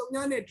အဲ့တော့တုံည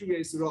နဲ့တူရ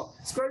ယ်ဆိုတော့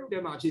square root ထဲ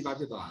မှာအဖြေပါ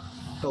ဖြစ်သွားတာ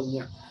တုံည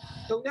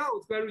ကို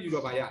square root ယူ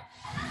တော့ပါရ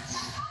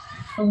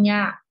တုံည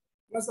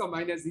plus or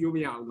minus 0မ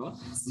ရအောင်နော်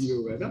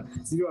0ပဲနော်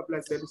0က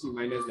plus ပဲဖြစ်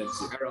minus လည်း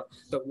ဖြစ်အဲ့တော့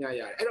တုံည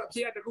ရတယ်အဲ့တော့အ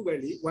ဖြေကတစ်ခုပဲ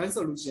လေ one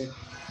solution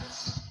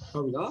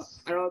ဟုတ်ပြီနော်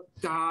အဲ့တော့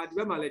ဒါဒီဘ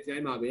က်မှာလည်းဒီတို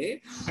င်းပါပဲ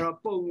အဲ့တော့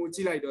ပုံကိုကြ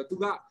ည့်လိုက်တော့သူ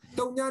က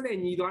တုံညနဲ့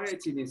ညီသွားတဲ့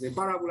အခြေအနေဆိုရင်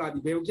parabola ဒီ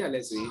ဘယ်ကိုဖြတ်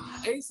လဲဆိုရင်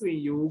x ဆွေ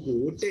ရိုး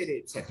ကိုတဲ့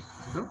တဲ့ချက်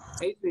နော်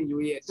x ဆွေ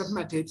ရိုးရဲ့တစ်မှ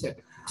တ်သေးဖြတ်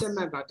ချက်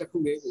မှတ်ကတစ်ခု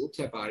လေးကိုဖြ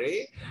တ်ပါတယ်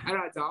အဲ့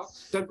ဒါကြောင့်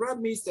the graph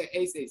meets the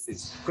x axis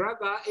graph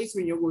က x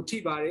ဆွေရိုးကိုထိ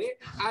ပါတယ်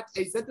at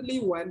exactly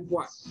 1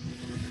 point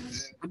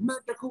အမှ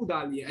တ်တစ်ခုသာ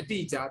လျှင်အတိ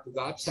အကျသူက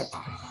ဖြတ်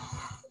ပါတယ်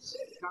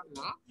ဟုတ်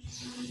လား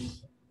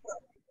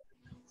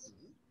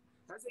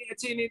ဒါဆိုရင်အ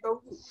ခြေအနေ၃ခု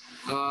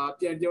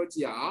ပြန်ပြောကြ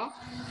ည့်အော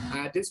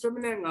င်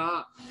discriminant က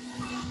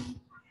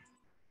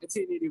အ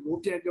ခြေအနေတွေကို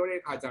ပြန်ပြောတဲ့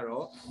အခါကျ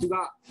တော့သူက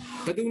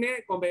ဘယ်သူနဲ့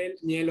compare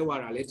မြဲလုပ်ရ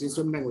တာလဲ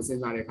discriminant ကိုစ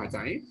ဉ်းစားတဲ့အခါကျ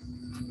ရင်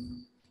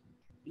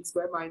b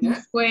square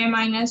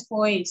minus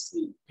 4ac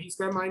b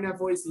square minus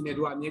 4ac နဲ့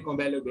တို့ကအမြဲ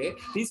compare လုပ်တယ်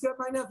b square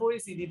minus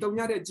 4ac ဒီတုံည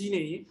တဲ့ကြီး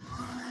နေရင်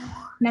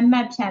နံပါ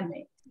တ်ဖြတ်မ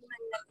ယ်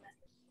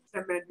ချ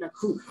က်မှတ်နှစ်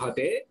ခုဟုတ်တ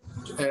ယ်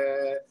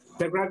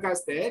the graph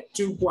cuts the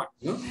 2 point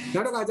နော်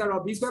နောက်တစ်ခါကျ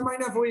တော့ b square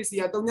minus 4ac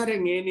ကတုံညတဲ့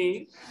ငယ်နေ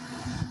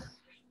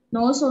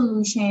no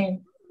solution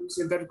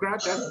the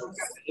graph that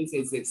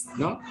is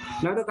no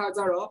နောက်တစ်ခါ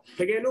ကျတော့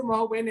တကယ်လို့မ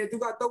ဟုတ်ဘဲနဲ့သူ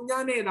က3ည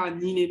နဲ့သာ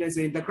ညီနေတယ်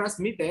ဆိုရင် the graph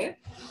meet တဲ့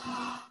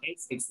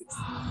x-axis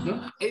နော်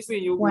x ဆို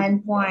ရင်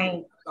 1 point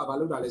ကဘာ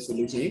လို့တာလဲဆို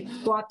လို့ရှိရင်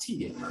သွားထိ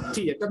တယ်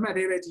တတ်မှတ်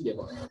သေးပဲထိတယ်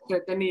ပေါ့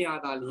တနေရာ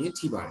သာလျင်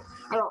ထိပါတယ်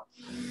အဲ့တော့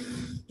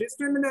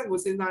discriminant ကို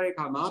စဉ်းစားတဲ့အ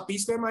ခါမှာ b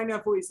square minus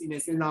 4ac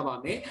နဲ့စဉ်းစားပါ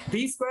မယ် b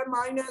square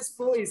minus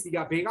 4ac က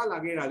ဘယ်ကလာ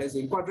ခဲ့တာလဲဆို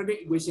ရင် quadratic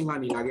equation က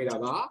နေလာခဲ့တာ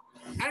ပါ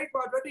အဲ့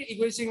quadratic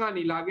equation က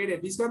နေလာခဲ့တဲ့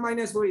b square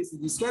minus 4ac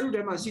ဒီ square root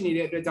ထဲမှာရှိနေ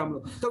တဲ့အတွက်ကြောင့်မ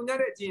လို့တုံည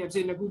တဲ့ကျင်အဖြ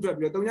စ်တစ်ခုထွက်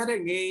ပြီးတော့တုံညတဲ့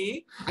ငယ်ရင်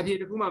အဖြစ်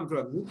တစ်ခုမှမထွ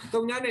က်ဘူး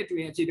တုံညတဲ့တွ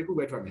င်အဖြစ်တစ်ခု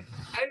ပဲထွက်မယ်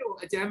အဲ့လို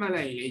အကျမ်းမှတ်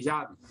လိုက်ရင်ရ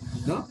ပြီ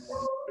နော်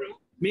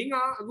မင်းက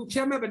အခုဖြ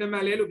တ်မှတ်ဘယ်နှမှ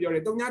တ်လဲလို့ပြောတ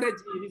ယ်တုံညတဲ့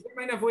ကြီး b square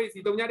minus 4ac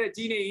တုံညတဲ့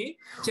ကြီးနေရင်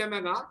ဖြတ်မှ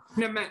တ်က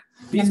2မှတ်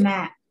b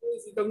square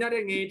တုံည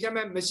တဲ့ငယ်ဖြတ်မှ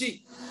တ်မရှိ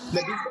b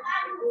square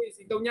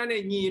တုံည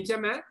တဲ့ညီရင်ဖြ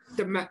တ်မှတ်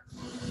1မှတ်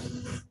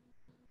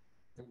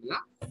ဟုတ်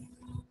လား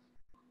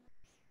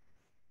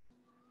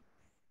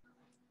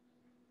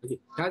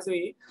ဒါဆို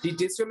ရင်ဒီ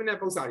discriminant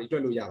ပုံစံတွေတွ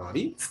က်လို့ရပါ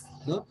ပြီ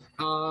နော်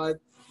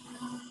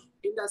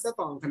intercept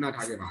ပေါင်းခဏ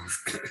ထားခဲ့ပါဦး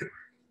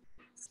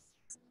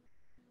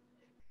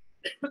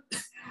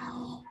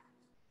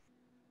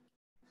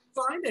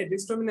Find the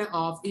discriminant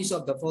of each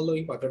of the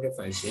following quadratic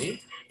function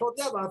ပေါ်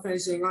ပြပါ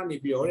function ကနေ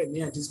ပြီးတော့မြ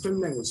န်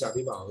discriminant ကိုရှာ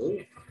ပေးပါဦး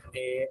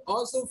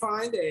also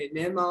find the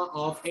number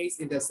of x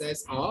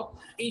intercepts of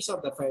each of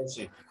the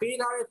function ပေး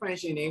ထားတဲ့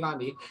function တွေက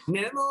နေ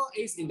number of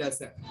x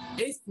intercept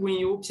x ဝင်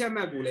ရိုးဖြတ်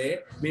မှတ်ကိုလည်း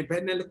မင်းဘ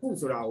ယ်နှခု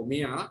ဆိုတာကိုမ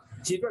င်းက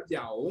ခြေတွက်ပြ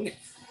အောင်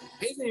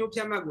တဲ့ x ဝင်ရိုးဖြ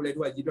တ်မှတ်ကိုလည်း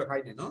သူကခြေတွက်ခို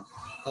င်းတယ်နော်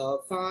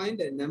find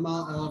the number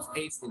of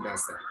x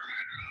intercept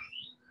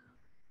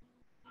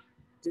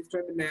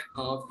discriminant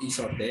of each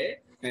of the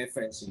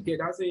function ကဲ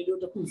ဒါဆိုရင်တို့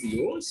တစ်ခုစီ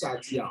ကိုရှာ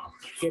ကြည့်အောင်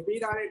ကဲပေး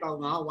ထားတဲ့ကောင်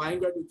က y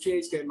equal to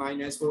 3x squared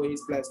minus 4x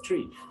plus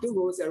 3သူ့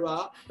ကိုဆရာက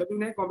ဘယ်သူ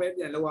နဲ့ compare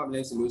ပြန်လုပ်ရမ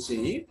လဲဆိုလို့ရှိ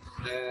ရင်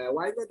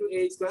y equal to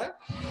a squared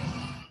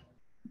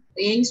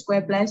ax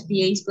squared plus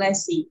bx plus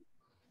c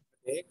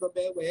okay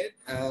compare with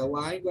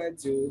y equal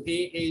to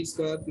a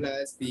squared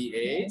plus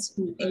bx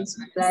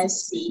plus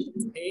c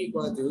a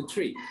equal to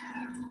 3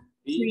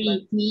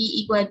 b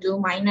equal to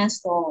minus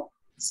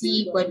 4 c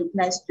equal to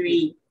plus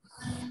 3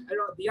အဲ့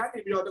တော့ဒီကနေ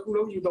ပြီးတော့တစ်ခု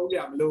လုံးယူသုံးကြ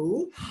မလို့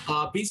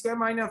b square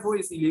minus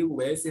 4ac လေးကို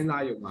ပဲစဉ်း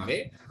စားရုံပါပဲ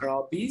အဲ့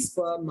တော့ b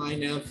square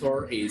minus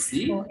 4ac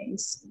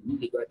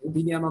equal to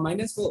ဒီနေရာမှာ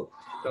minus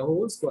 4 the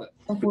whole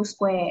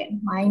square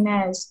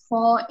minus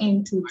 4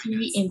 into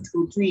 3 into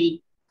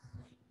 3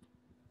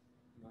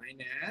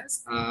 minus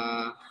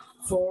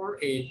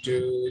 4 into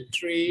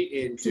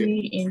 3 into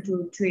 3 into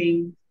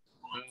 3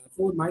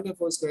 4 minus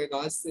 4 square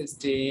got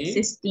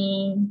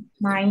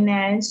 16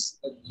 minus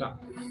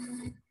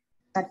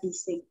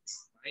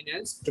 36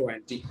 minus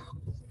 20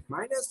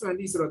 minus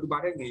 20ဆိုတော့သူဘာ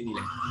တဲ့ငယ်နေ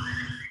လဲ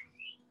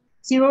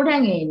0တဲ့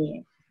ငယ်နေ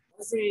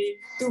ဒါဆိုရင်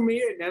သူမေး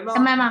တဲ့ number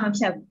အမှန်မှမ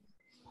ဖြတ်ဘူး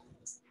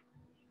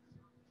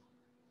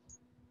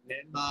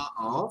number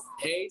of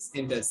x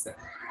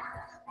intercept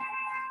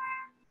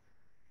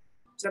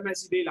ချက်မ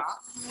ရှိသေးလား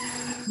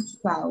မရှိ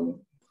ပါဘူး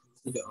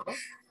ရှိတော့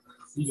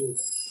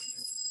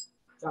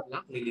0จับ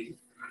လားလေးလေး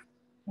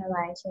ရ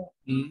ပါရဲ့ရှင်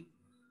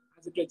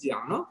အဲ့ဒါတွေ့ကြည့်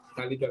အောင်နော်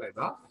ဒါလေးတွေ့လိုက်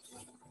ပါ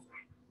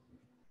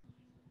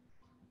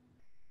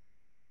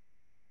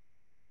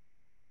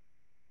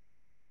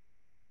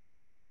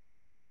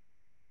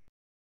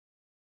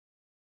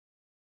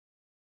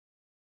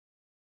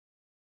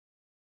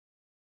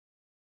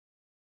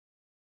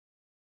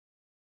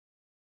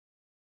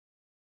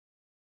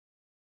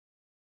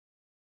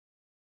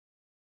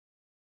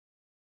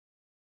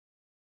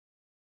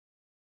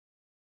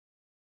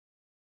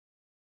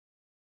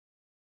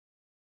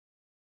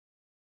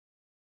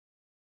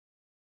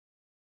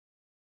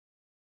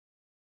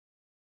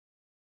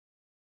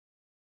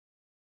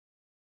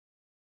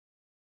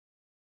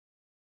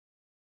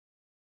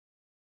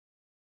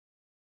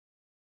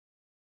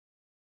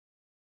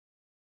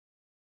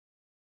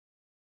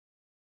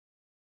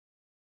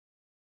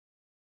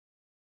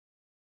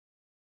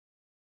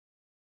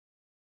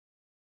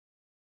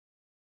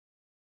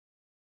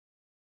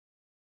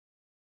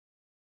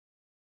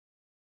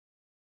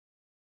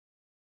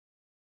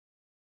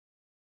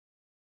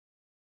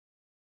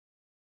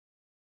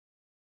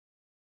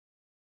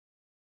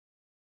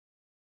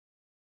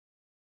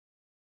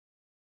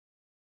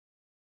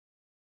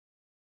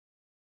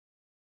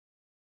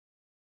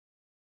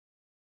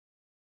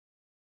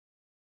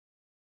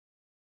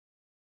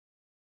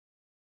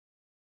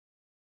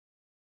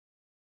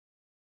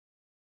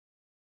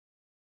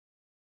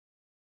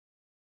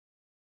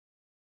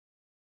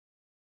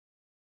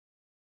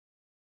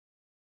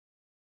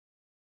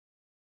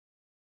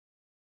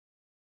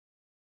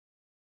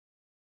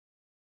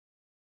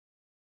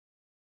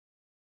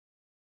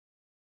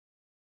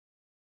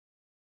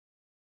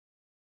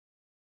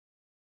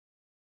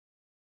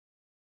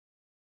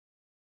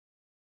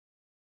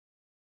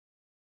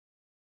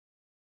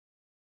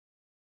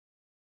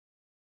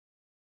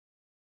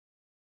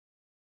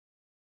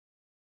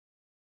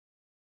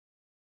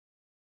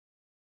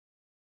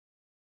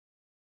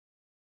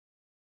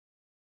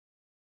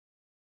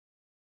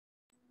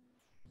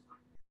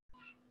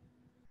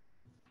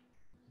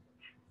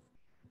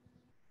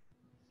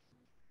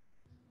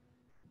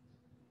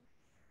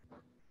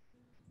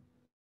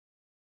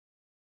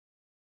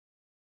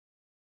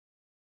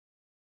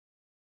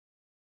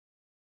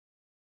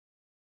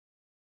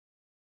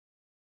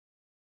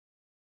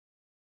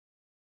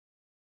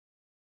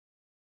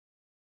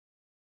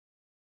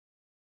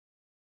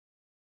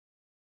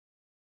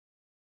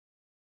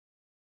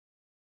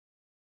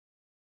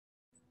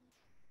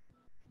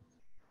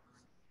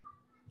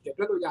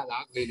တွက်လို့ရ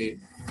လားကလေးလေး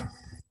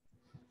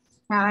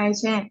Rồi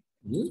xem.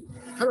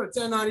 အဲ့တော့ကျ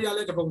န်တာတွေကလ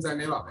ည်းတပုံစံ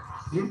နဲ့ပါပဲ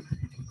န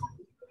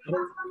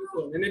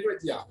ည်းနည်းတွက်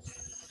ကြည့်အောင်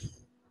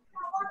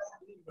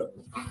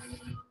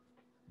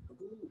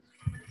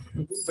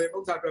အခုဘယ်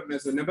ပုံစံတွက်မလဲ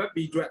ဆိုနံပါတ် B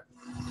တွက်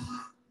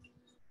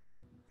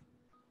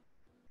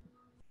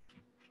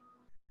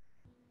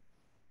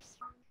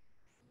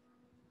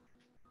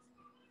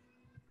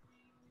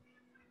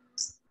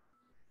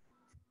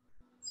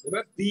နံ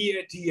ပါတ် B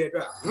ရဲ့ D ရဲ့အတွ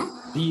က်နော်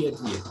B ရဲ့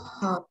D ရဲ့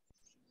Học.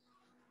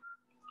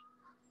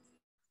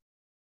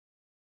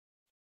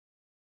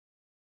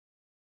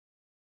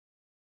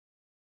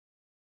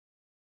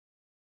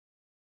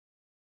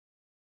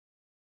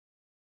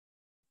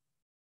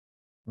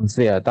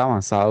 Sì, tao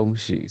mà sao không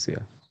xỉ gì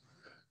à?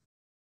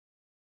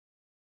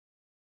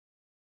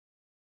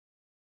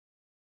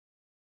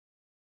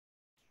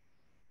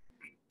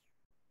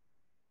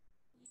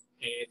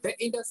 The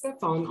intercept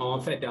form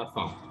or factor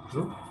form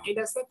နော်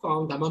intercept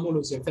form ဒါမှမဟုတ်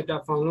လို့ရှိရင် factor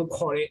form လို့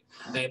ခေါ်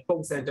တဲ့ပုံ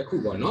စံတစ်ခု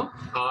ပေါ့နော်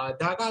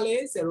ဒါကလ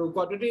ည်း zero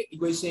quadratic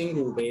equation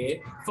ကိုပဲ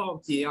form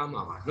ပြင်ရ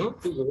မှာပါနော်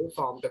သူ့ကို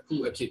form တစ်ခု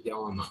အဖြစ်ပြော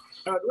င်းရမှာ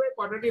အဲ့တော့သူရဲ့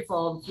quadratic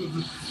form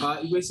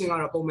equation က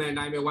တော့ပုံမှန်အ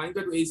တိုင်းပဲ y =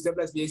 ax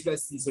 + bx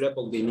 + c ဆိုတဲ့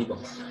ပုံသင်နည်း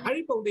ပေါ့အဲ့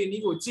ဒီပုံသင်န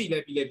ည်းကိုကြည့်လို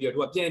က်ပြီးတော့သူ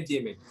ကပြန်ပြ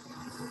င်မယ်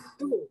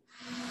သူ့ကို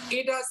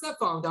intercept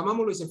form ဒါမှမ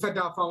ဟုတ်လို့ရှိရင်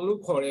factor form လို့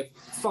ခေါ်တဲ့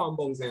form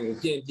ပုံစံကို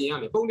ပြင်ရ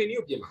မယ်ပုံသင်နည်း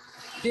ကိုပြင်ပါ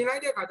ပြင်လို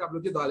က်တဲ့အခါကျဘယ်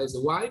လိုဖြစ်သွားလဲ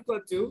ဆို y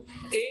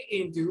 = a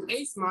into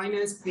x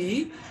minus b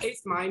x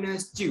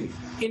minus q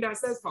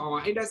intercept form က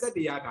intercept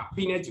တွေကဒါ b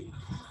နဲ့ q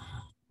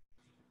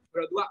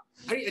အဲ့တော့ तू က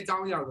အဲ့ဒီအကြော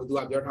င်းအရာကို तू က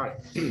ပြောထားတယ်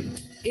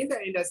in the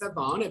intercept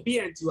form နဲ့ b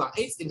and q က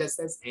x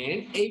intercepts and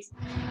x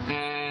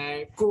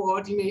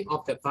coordinate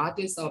of the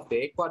vertex of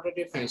the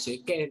quadratic function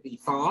can be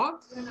found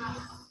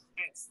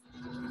as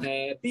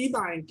p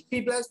by p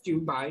plus q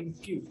by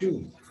q2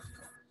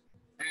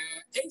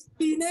 x p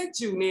နဲ့ q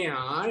နဲ့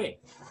ဟာတဲ့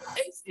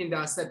x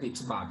intercept တွေ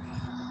ဖြစ်ပါတ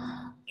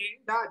ယ်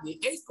။ဒါဒီ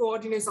x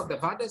coordinates of the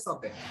vertex ဆို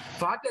တဲ့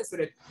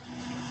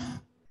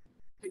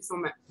ထိပ်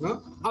ဆုံးမဲ့နော်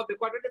of the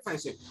quadratic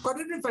function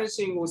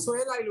ကိုဆွဲ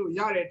လိုက်လို့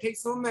ရတဲ့ထိပ်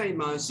ဆုံးမဲ့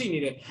မှာရှိနေ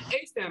တဲ့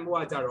x တန်ဖိုး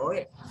ကကြတော့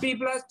တဲ့ p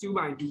plus q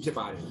by 2ဖြစ်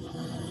ပါတယ်။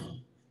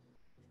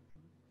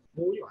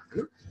မိုးရွာ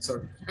နော်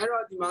sorry အဲ့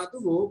တော့ဒီမှာ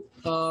သူ့ကို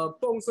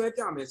ပုံဆွဲ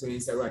ပြမယ်ဆိုရ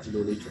င်ဆရာတို့ကဒီ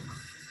လိုလေးဖြစ်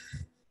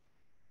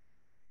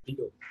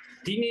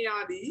ဒီနေရာ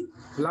ဒီ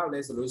ဘယ်လောက်လဲ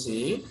ဆိုလို့ရှိ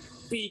ရင်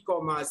p, 0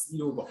ပေါ့နောက်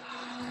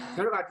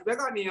တော့ဒီဘက်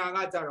ကနေရာက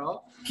ကြတော့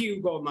q,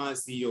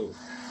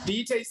 0ဒီ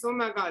ထိပ်ဆုံး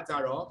မှတ်ကကြ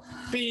တော့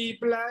p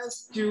plus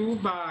q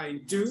by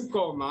 2,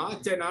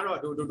 ကျန်တာတော့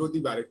တို့သိ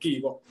ပါတယ် k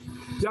ပေါ့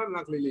ရမ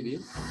လားကလေးလေးတွေ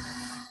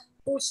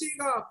ကိုရှိ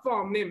က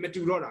form နဲ့မ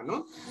တူတော့တာเนา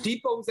ะဒီ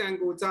ပုံစံ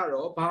ကိုကြ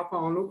တော့ဘာ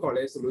form လို့ခေါ်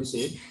လဲဆိုလို့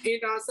ရှိရင်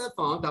intercept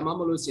form ဒါမှမ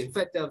ဟုတ်လို့ရှိရင်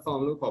factor form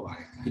လို့ခေါ်ပါတ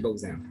ယ်ဒီပုံ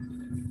စံ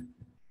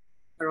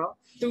အဲ့တော့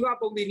သူက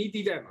ပုံသင်နည်းတ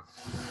ည်တယ်မှာ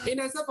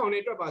intercept form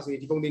နဲ့တွက်ပါဆိုရ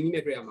င်ဒီပုံသင်နည်း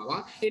နဲ့တွက်ရမှာပါ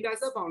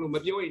intercept form လို့မ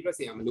ပြောရင်တွက်စ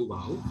ရာမလိုပါ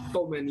ဘူး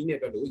ပုံမှန်နည်းနဲ့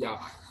တွက်လို့ရ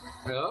ပါတယ်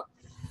အဲ့တော့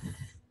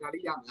ဒါ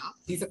လေးရမလား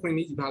ဒီ screen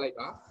လေးယူထားလိုက်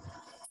ပါ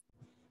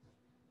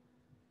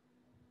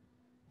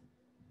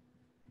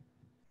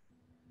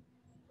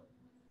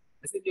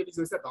အစီအပြေပြီး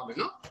ဆိုဆက်သွားမယ်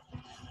နော်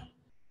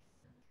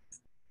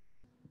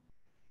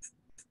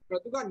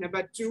တော့သူက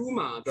number 2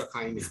မှာအတွက်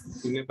ခိုင်းတယ်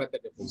ဒီနဲ့ပတ်သ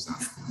က်တဲ့ပုံစံ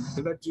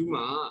number 2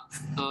မှာ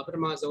ပထ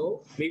မဆုံး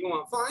မိကုံက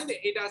find the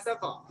intercept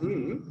form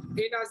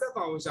intercept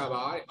form ကိုရှာ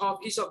ပါ of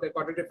each of the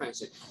quadratic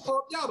function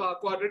ပေါ်ပြပါ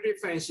quadratic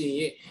function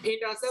ရဲ့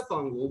intercept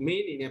form ကို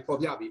main အနေနဲ့ပေါ်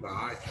ပြပေးပါ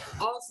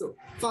also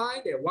find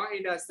the y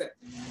intercept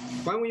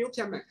y ဝင်ရုပ်ဖြ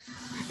တ်မှတ်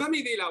မှတ်မိ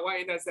သေးလား y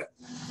intercept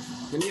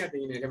မနေ့ကတ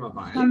င်နေတဲ့ထဲမှာ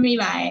ပါတယ်မှတ်မိ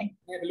ပါတယ်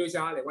ဘယ်လို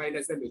ရှာရလဲ y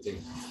intercept လို့တင်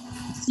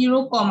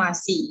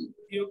0,c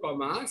 0,c ဟု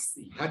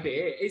တ်တ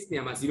ယ် x နေ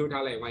ရာမှာ0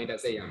ထားလိုက် y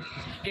intercept ရမယ်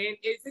and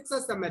a fixed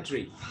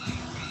symmetry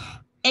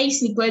x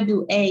 = h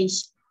သူ့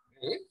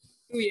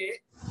ရဲ့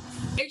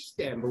h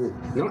တန်ဖိုး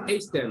เนาะ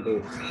h တန်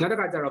ဖိုးနောက်တစ်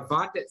ခါကျတော့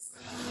vertex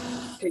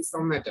x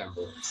ဆုံးမဲ့တန်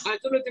ဖိုးအဲ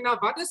ဆိုလို့တင်တာ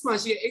vertex မှာ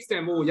ရှိတဲ့ x တ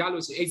န်ဖိုးကိုရ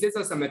လို့ရှိရင် axis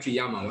symmetry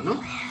ရမှာပေါ့เนาะ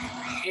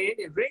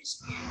and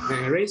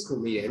range ကို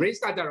မေးတယ် range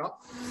ကကြတော့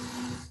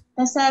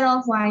the set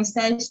of y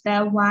such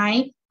that y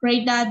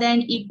greater than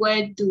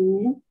equal to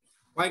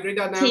y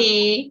greater than k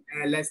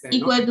less than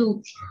equal to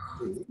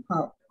ဟု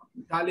တ်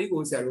ဒါလေး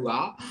ကိုဆရာတို့က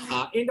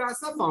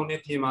intercept form နဲ့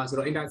ပြင်ပါဆို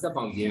တော့ intercept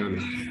form ပြင်ရမ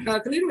ယ်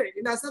ကလေးတွေ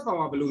intercept form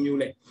ကဘယ်လိုမျိုး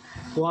လဲ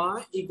y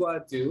equal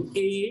to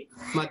a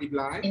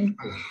multiply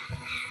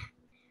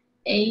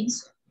x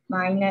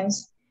minus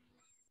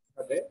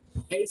ဟုတ်တယ်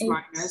x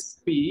minus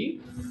p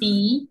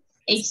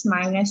x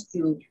minus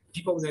 2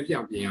ဒီပုံစံဖြစ်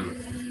အောင်ပြင်ရမယ်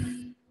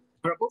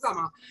အဲ့တော့ပုဒ်စာ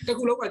မှာတစ်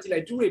ခုလုံးကကြည့်လို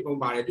က်2တွေပုံ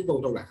ပါတယ်2ပုံ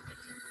ထုတ်လိုက်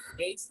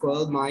x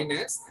squared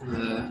minus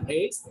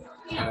x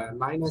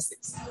minus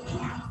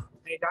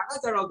 6အဲ့ဒါက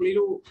ကြတော့ကလေး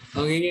တို့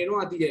ငယ်ငယ်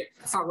တော့သိတဲ့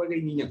စာခွဲကိ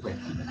န်းနည်းနဲ့ခွဲ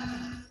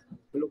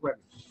ဘယ်လိုခွဲ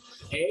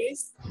x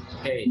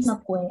နှစ်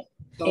ခွဲ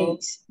x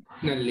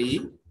နှစ်လီ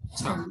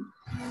6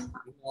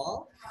နော်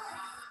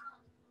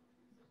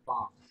ပါ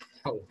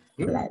ဟုတ်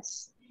plus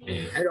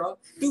အဲ့တော့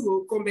သူ့ကို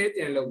compare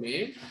ပြန်လုပ်မ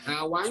ယ်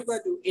y equal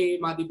to a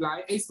multiply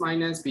x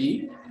minus b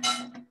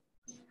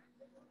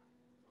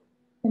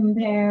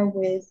compare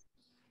with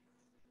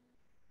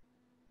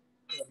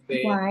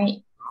y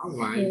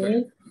y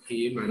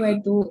equal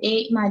to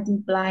 8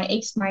 multiply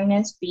x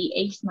minus b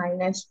x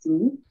minus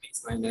 2 x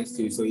minus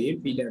 2 ဆိုရင်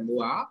b တန်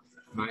ဖိုးက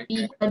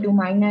equal to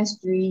minus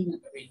 3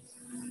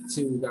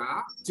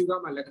 2က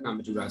မှလက္ခဏာမ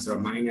တူတာဆို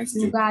တော့ minus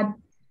 2 2 got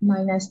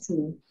minus 2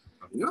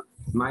 ဟုတ်ပြီနော်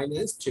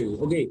minus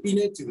 2 okay b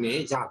နဲ့ 2 နဲ့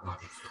ရပါ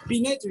ပြီ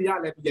b နဲ့ 2 ရ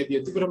လဲ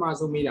ပြီးသူပထမ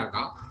ဆုံးမေးတာက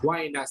y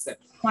intercept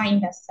y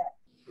intercept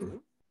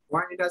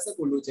y intercept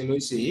ကိုလိုချင်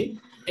လို့ရှိရင်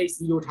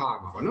x0 ထားရ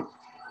မှာပေါ့နော်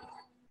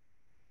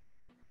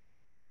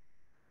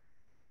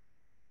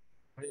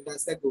y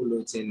intercept ကို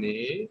လိုချင်နေ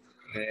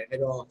အဲ့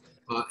တော့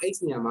x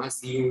နေရာမှာ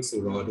0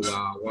ဆိုတော့ဒီက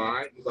y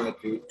equal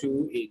to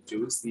 2 into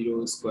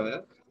 0 square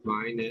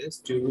minus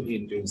 2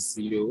 into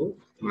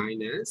 0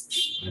 minus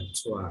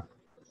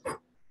 12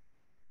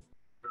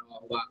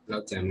 what လော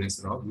က်ကျန်လဲ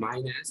ဆိုတော့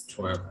minus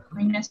 12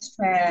 minus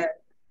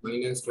 12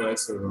 minus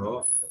 12ဆို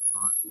တော့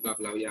ဒီကဘ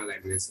ယ်လောက်ရလို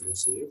က်လဲဆိုလို့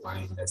ရှိရင် y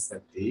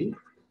intercept ဒီ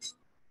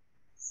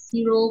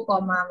 0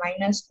 comma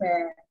minus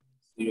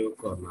 12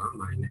 0 comma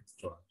minus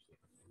 12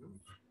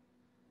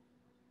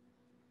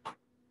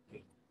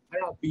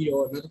အဲ့တော့ပြီး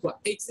တော့နောက်တစ်ခုက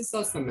axis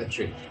of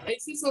symmetry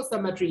axis of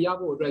symmetry ရ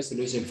ဖို့အတွက်ဆို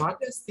လို့ရှိရင်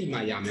vertex တိမှ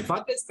ရမယ်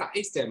vertex က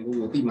x တန်ဖိုး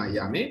ကိုတိမှရ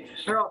မယ်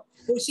အဲ့တော့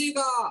ဟိုရှိ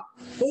က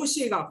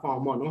form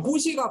ပေါ့နော်ဟို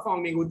ရှိက form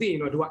တွေကိုသိရင်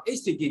တော့သူက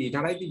HTK တွေဒါ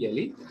လိုက်သိရ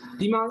လေ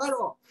ဒီမှာက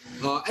တော့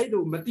အဲ့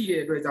လိုမသိ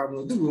တဲ့အတွက်ကြောင့်မ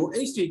လို့သူ့ကို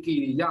HTK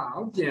တွေရ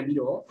အောင်ပြန်ပြီး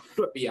တော့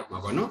တွက်ပေးရမှာ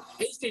ပေါ့နော်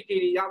HTK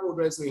တွေရဖို့အ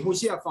တွက်ဆိုရင်ဟို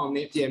ရှိက form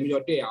နဲ့ပြန်ပြီး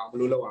တော့တက်အောင်ဘယ်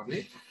လိုလုပ်ရမလဲ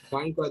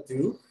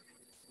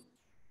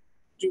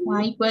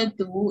y equal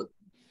to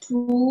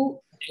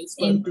 2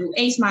 into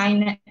x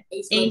minus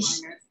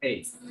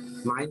h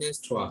minus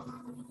 12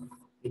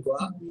 equal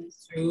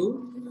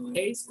to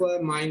a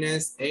square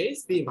minus h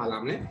ပြီးပါ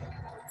လားမလဲ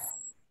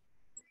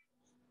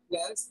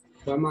plus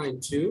 1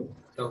 minus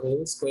 2 the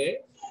whole square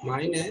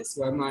minus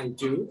 1 minus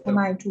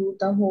 2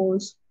 the whole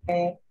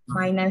square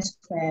minus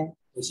 12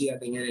 which is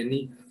the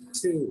any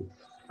 2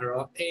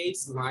 or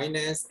h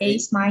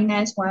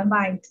minus 1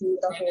 by 2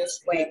 the whole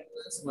square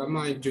 1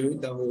 minus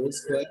 2 the whole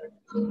square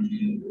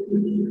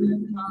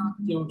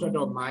ကျောင်းထွက်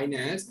တော့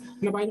minus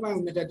နှစ်ပိုင်းကို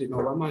နဲ့တက်တယ်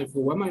နော် 1 minus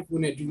 4 1 minus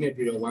 4နဲ့2နဲ့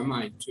ပြီးတော့ 1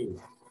 minus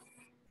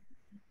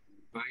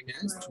 2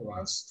 minus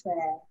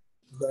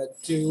 12 but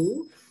 2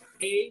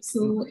 h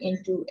 2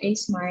 into x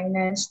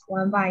minus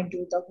 1 by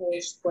 2 the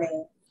whole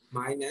square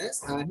minus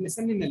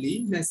 22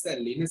နဲ့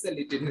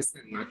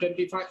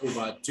25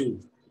 over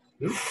 2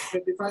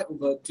 25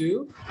 over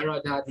 2အဲ့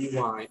တော့ဒါဒီ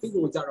y သူ့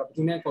ကိုကြတော့ဘယ်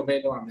သူနဲ့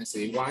compare လုပ်ရမလဲဆို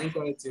ရင် y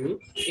equal to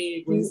a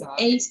ကိုစား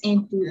x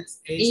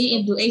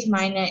into x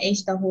minus h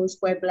the whole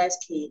square plus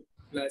k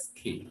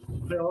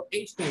အဲ့တော့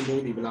h တန်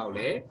ဖိုးဒီဘယ်လောက်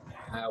လဲ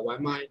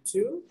1 minus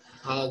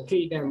 2 k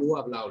တန်ဖိုးက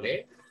ဘယ်လောက်လဲ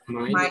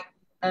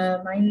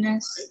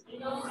minus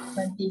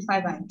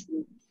 25 by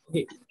 2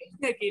 okay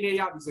နဲ့ k နဲ့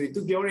ရပြီဆိုရင်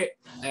သူပြောတဲ့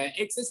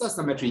axis of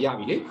symmetry ရ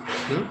ပြီလေ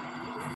နော်